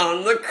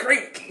on the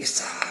cranky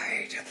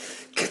side.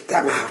 Get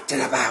them out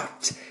and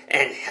about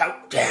and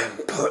help them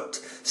put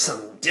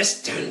some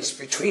distance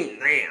between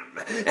them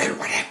and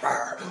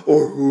whatever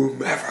or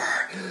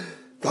whomever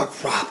the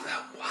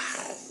problem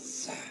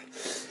was.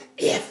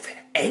 If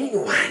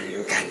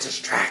anyone can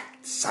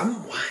distract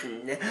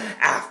someone,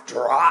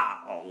 after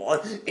all,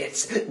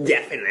 it's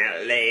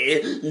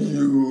definitely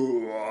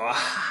you.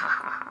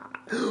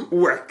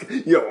 Work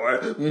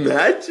your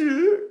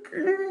magic.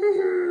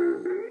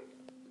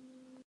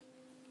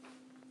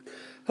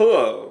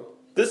 Hello,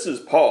 this is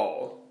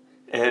Paul,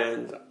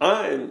 and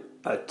I'm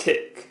a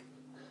tick.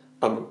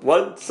 I'm a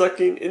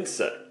blood-sucking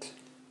insect,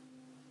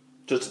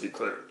 just to be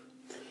clear.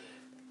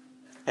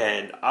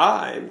 And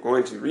I'm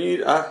going to read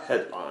a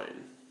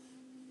headline.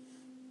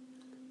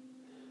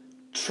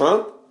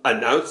 Trump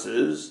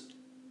announces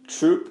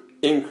troop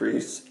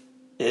increase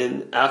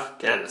in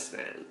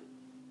Afghanistan.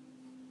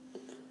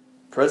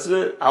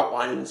 President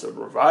outlines a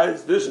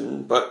revised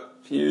vision, but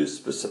few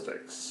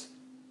specifics.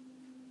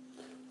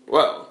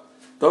 Well,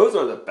 those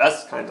are the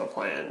best kinds of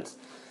plans.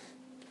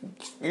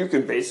 You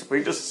can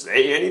basically just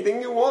say anything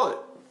you want.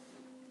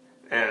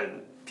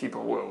 And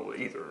people will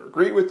either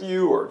agree with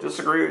you or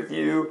disagree with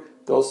you.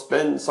 They'll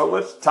spend so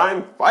much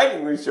time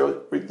fighting with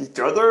each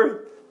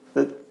other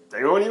that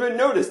they don't even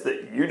notice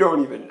that you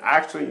don't even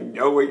actually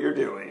know what you're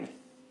doing.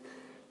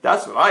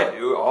 That's what I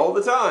do all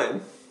the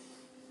time.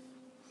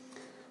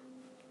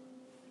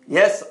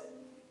 Yes,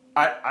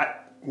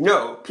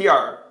 no,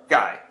 PR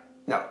guy,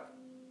 no.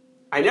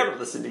 I never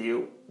listen to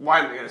you. Why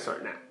am I going to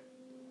start now?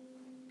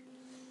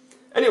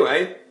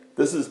 Anyway,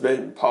 this has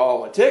been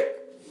Paul a Tick,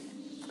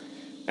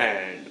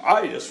 and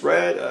I just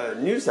read a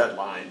news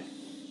headline.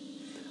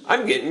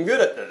 I'm getting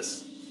good at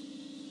this.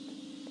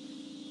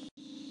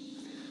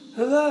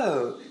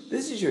 Hello,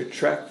 this is your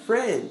Trek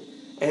friend,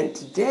 and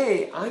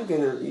today I'm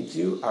going to read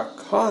you a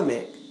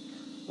comic.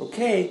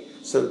 Okay,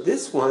 so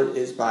this one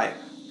is by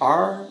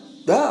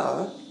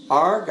The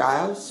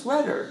Argyle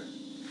Sweater.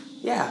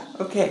 Yeah,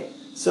 okay,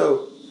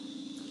 so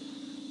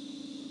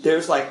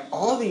there's like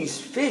all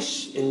these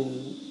fish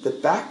in the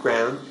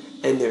background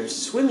and they're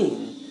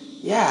swimming.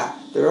 Yeah,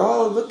 they're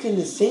all looking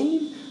the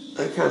same.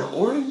 They're kind of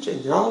orange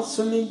and they're all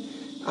swimming.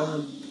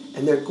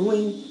 And they're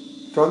going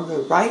from the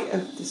right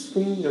of the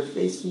screen, they're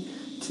facing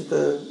to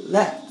the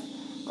left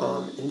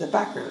in the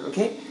background,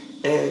 okay?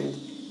 And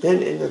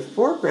then in the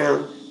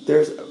foreground,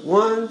 there's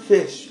one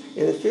fish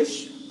in a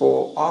fish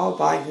bowl all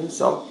by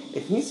himself,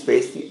 and he's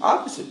faced the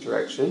opposite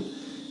direction,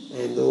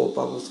 and the little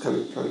bubbles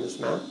coming from his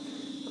mouth.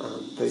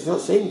 But he's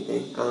not saying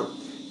anything.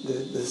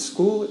 The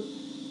school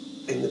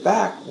in the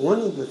back,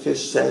 one of the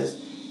fish says,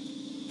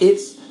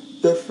 "It's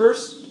the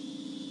first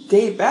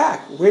day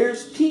back.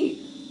 Where's Pete?"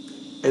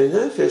 And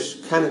another fish,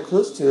 kind of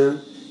close to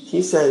him,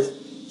 he says,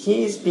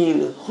 "He's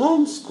being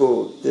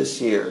homeschooled this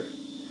year."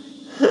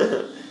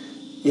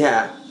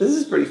 Yeah, this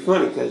is pretty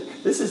funny because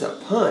this is a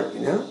pun,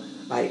 you know?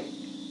 Like,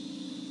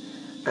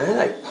 I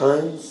like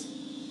puns.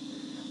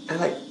 I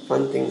like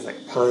fun things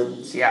like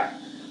puns, yeah.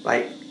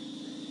 Like,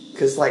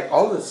 because like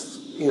all this,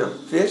 you know,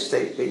 fish,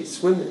 they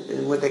swim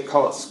in what they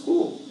call a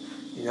school,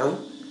 you know?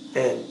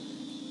 And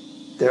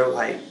they're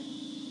like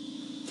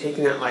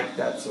taking it like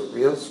that's a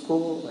real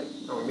school, like,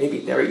 or maybe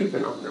they're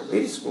even on their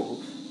way to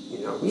school, you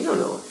know? We don't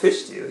know what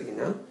fish do, you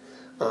know?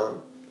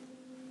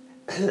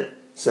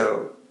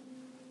 So,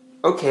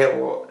 okay,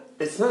 well,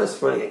 it's not as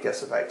funny, I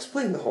guess, if I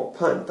explain the whole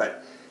pun,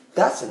 but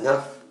that's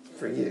enough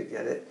for you to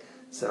get it.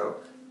 So,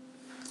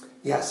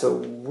 yeah, so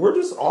we're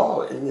just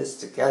all in this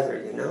together,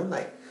 you know?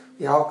 Like,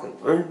 we all can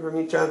learn from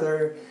each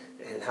other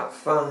and have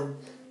fun,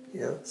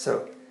 you know?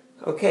 So,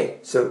 okay,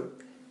 so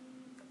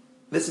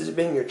this has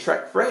been your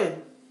Trek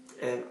friend,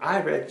 and I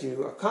read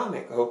you a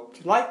comic. I hope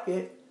you liked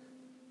it.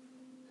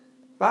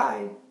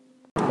 Bye.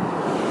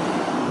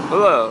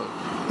 Hello,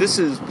 this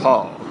is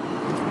Paul,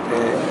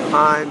 and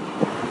I'm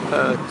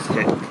a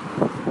tick.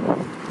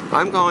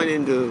 I'm going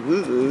into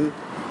Lulu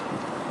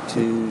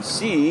to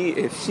see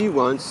if she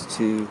wants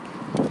to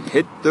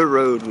hit the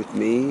road with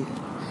me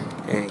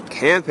and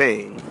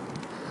campaign.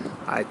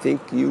 I think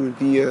you would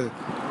be a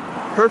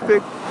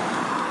perfect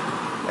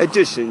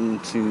addition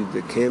to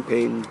the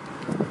campaign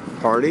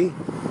party.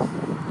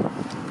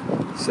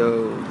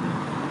 So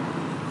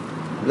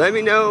let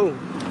me know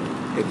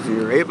if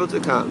you're able to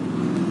come.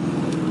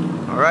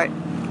 Alright,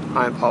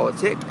 I'm Paul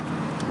Tick,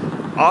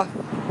 off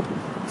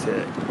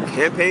to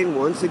campaign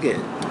once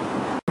again.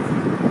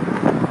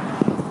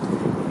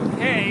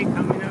 Okay,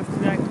 coming up to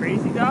that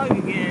crazy dog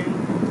again.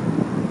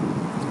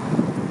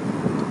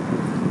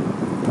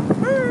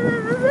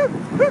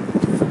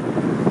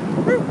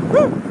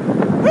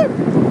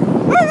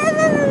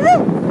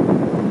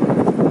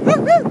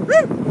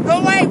 Go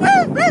away!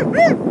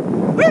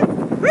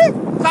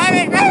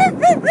 Simon!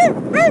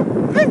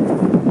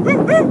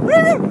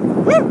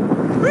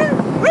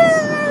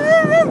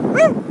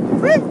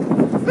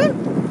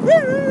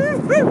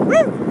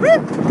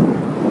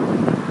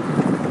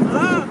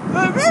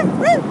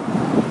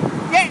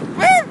 Get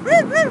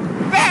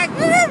back!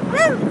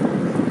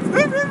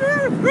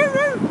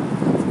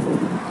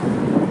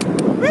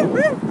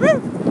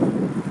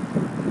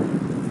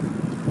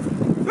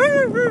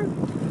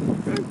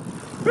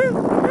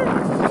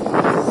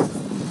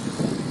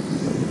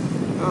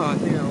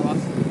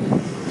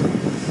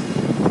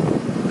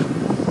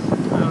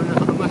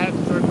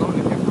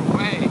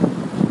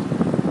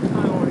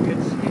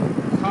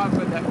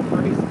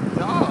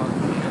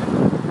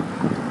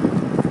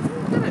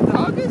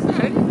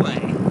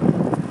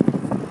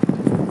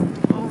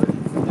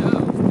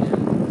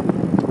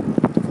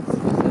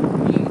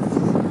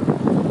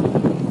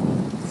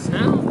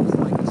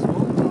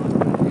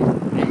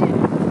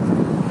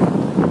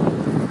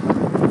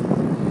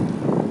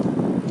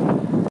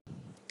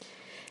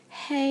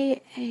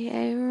 Hey,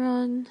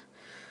 Aaron.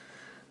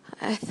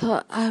 I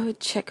thought I would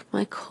check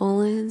my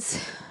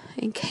call-ins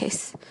in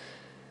case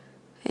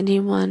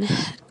anyone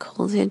had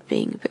called in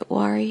being a bit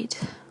worried.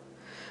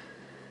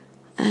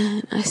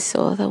 And I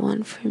saw the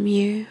one from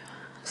you,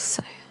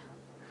 so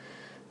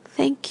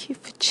thank you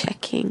for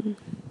checking.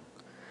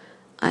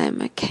 I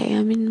am okay,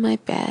 I'm in my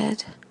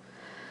bed.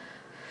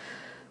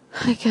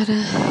 I got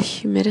a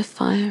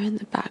humidifier in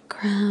the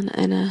background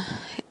and a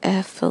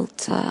air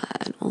filter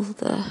and all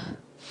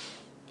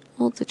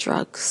the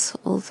drugs,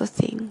 all the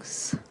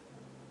things.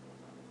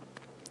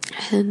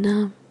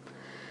 And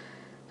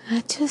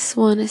I just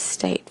want to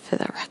state for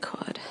the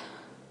record,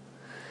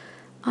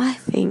 I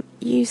think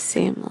you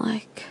seem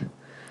like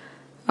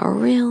a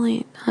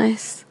really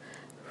nice,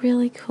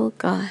 really cool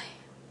guy.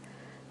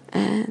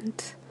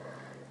 And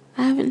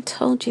I haven't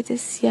told you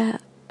this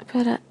yet,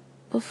 but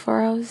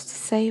before I was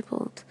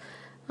disabled,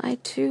 I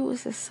too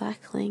was a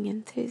cycling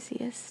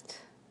enthusiast.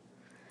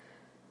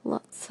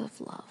 Lots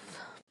of love.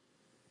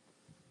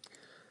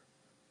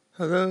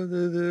 Hello,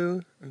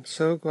 Lulu. I'm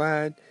so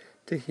glad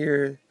to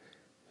hear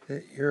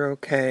that you're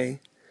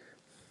okay.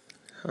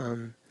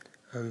 I'm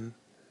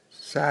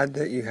sad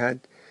that you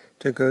had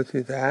to go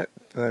through that,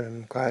 but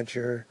I'm glad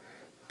you're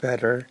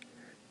better.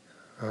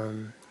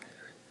 And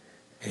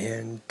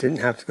didn't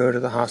have to go to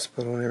the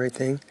hospital and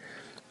everything.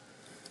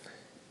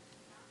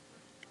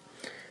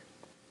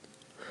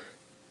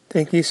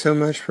 Thank you so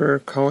much for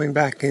calling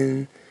back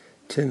in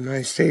to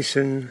my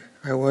station.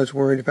 I was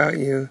worried about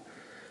you.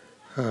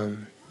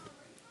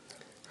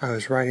 I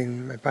was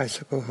riding my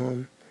bicycle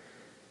home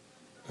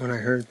when I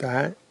heard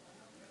that,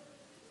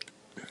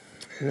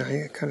 and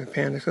I kind of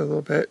panicked a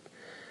little bit.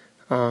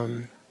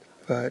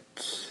 But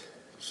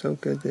so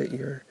good that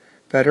you're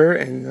better,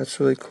 and that's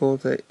really cool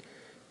that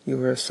you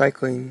were a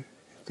cycling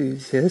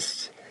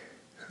enthusiast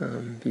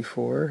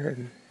before,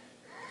 and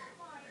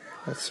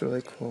that's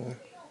really cool.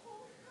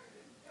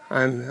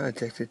 I'm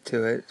addicted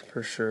to it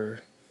for sure.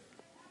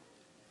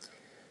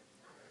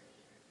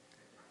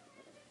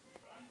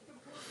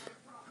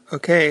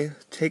 Okay,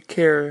 take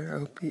care. I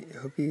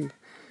hope you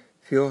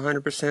feel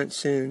 100%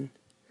 soon.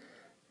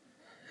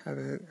 Have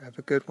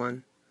a good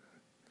one.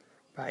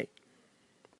 Bye.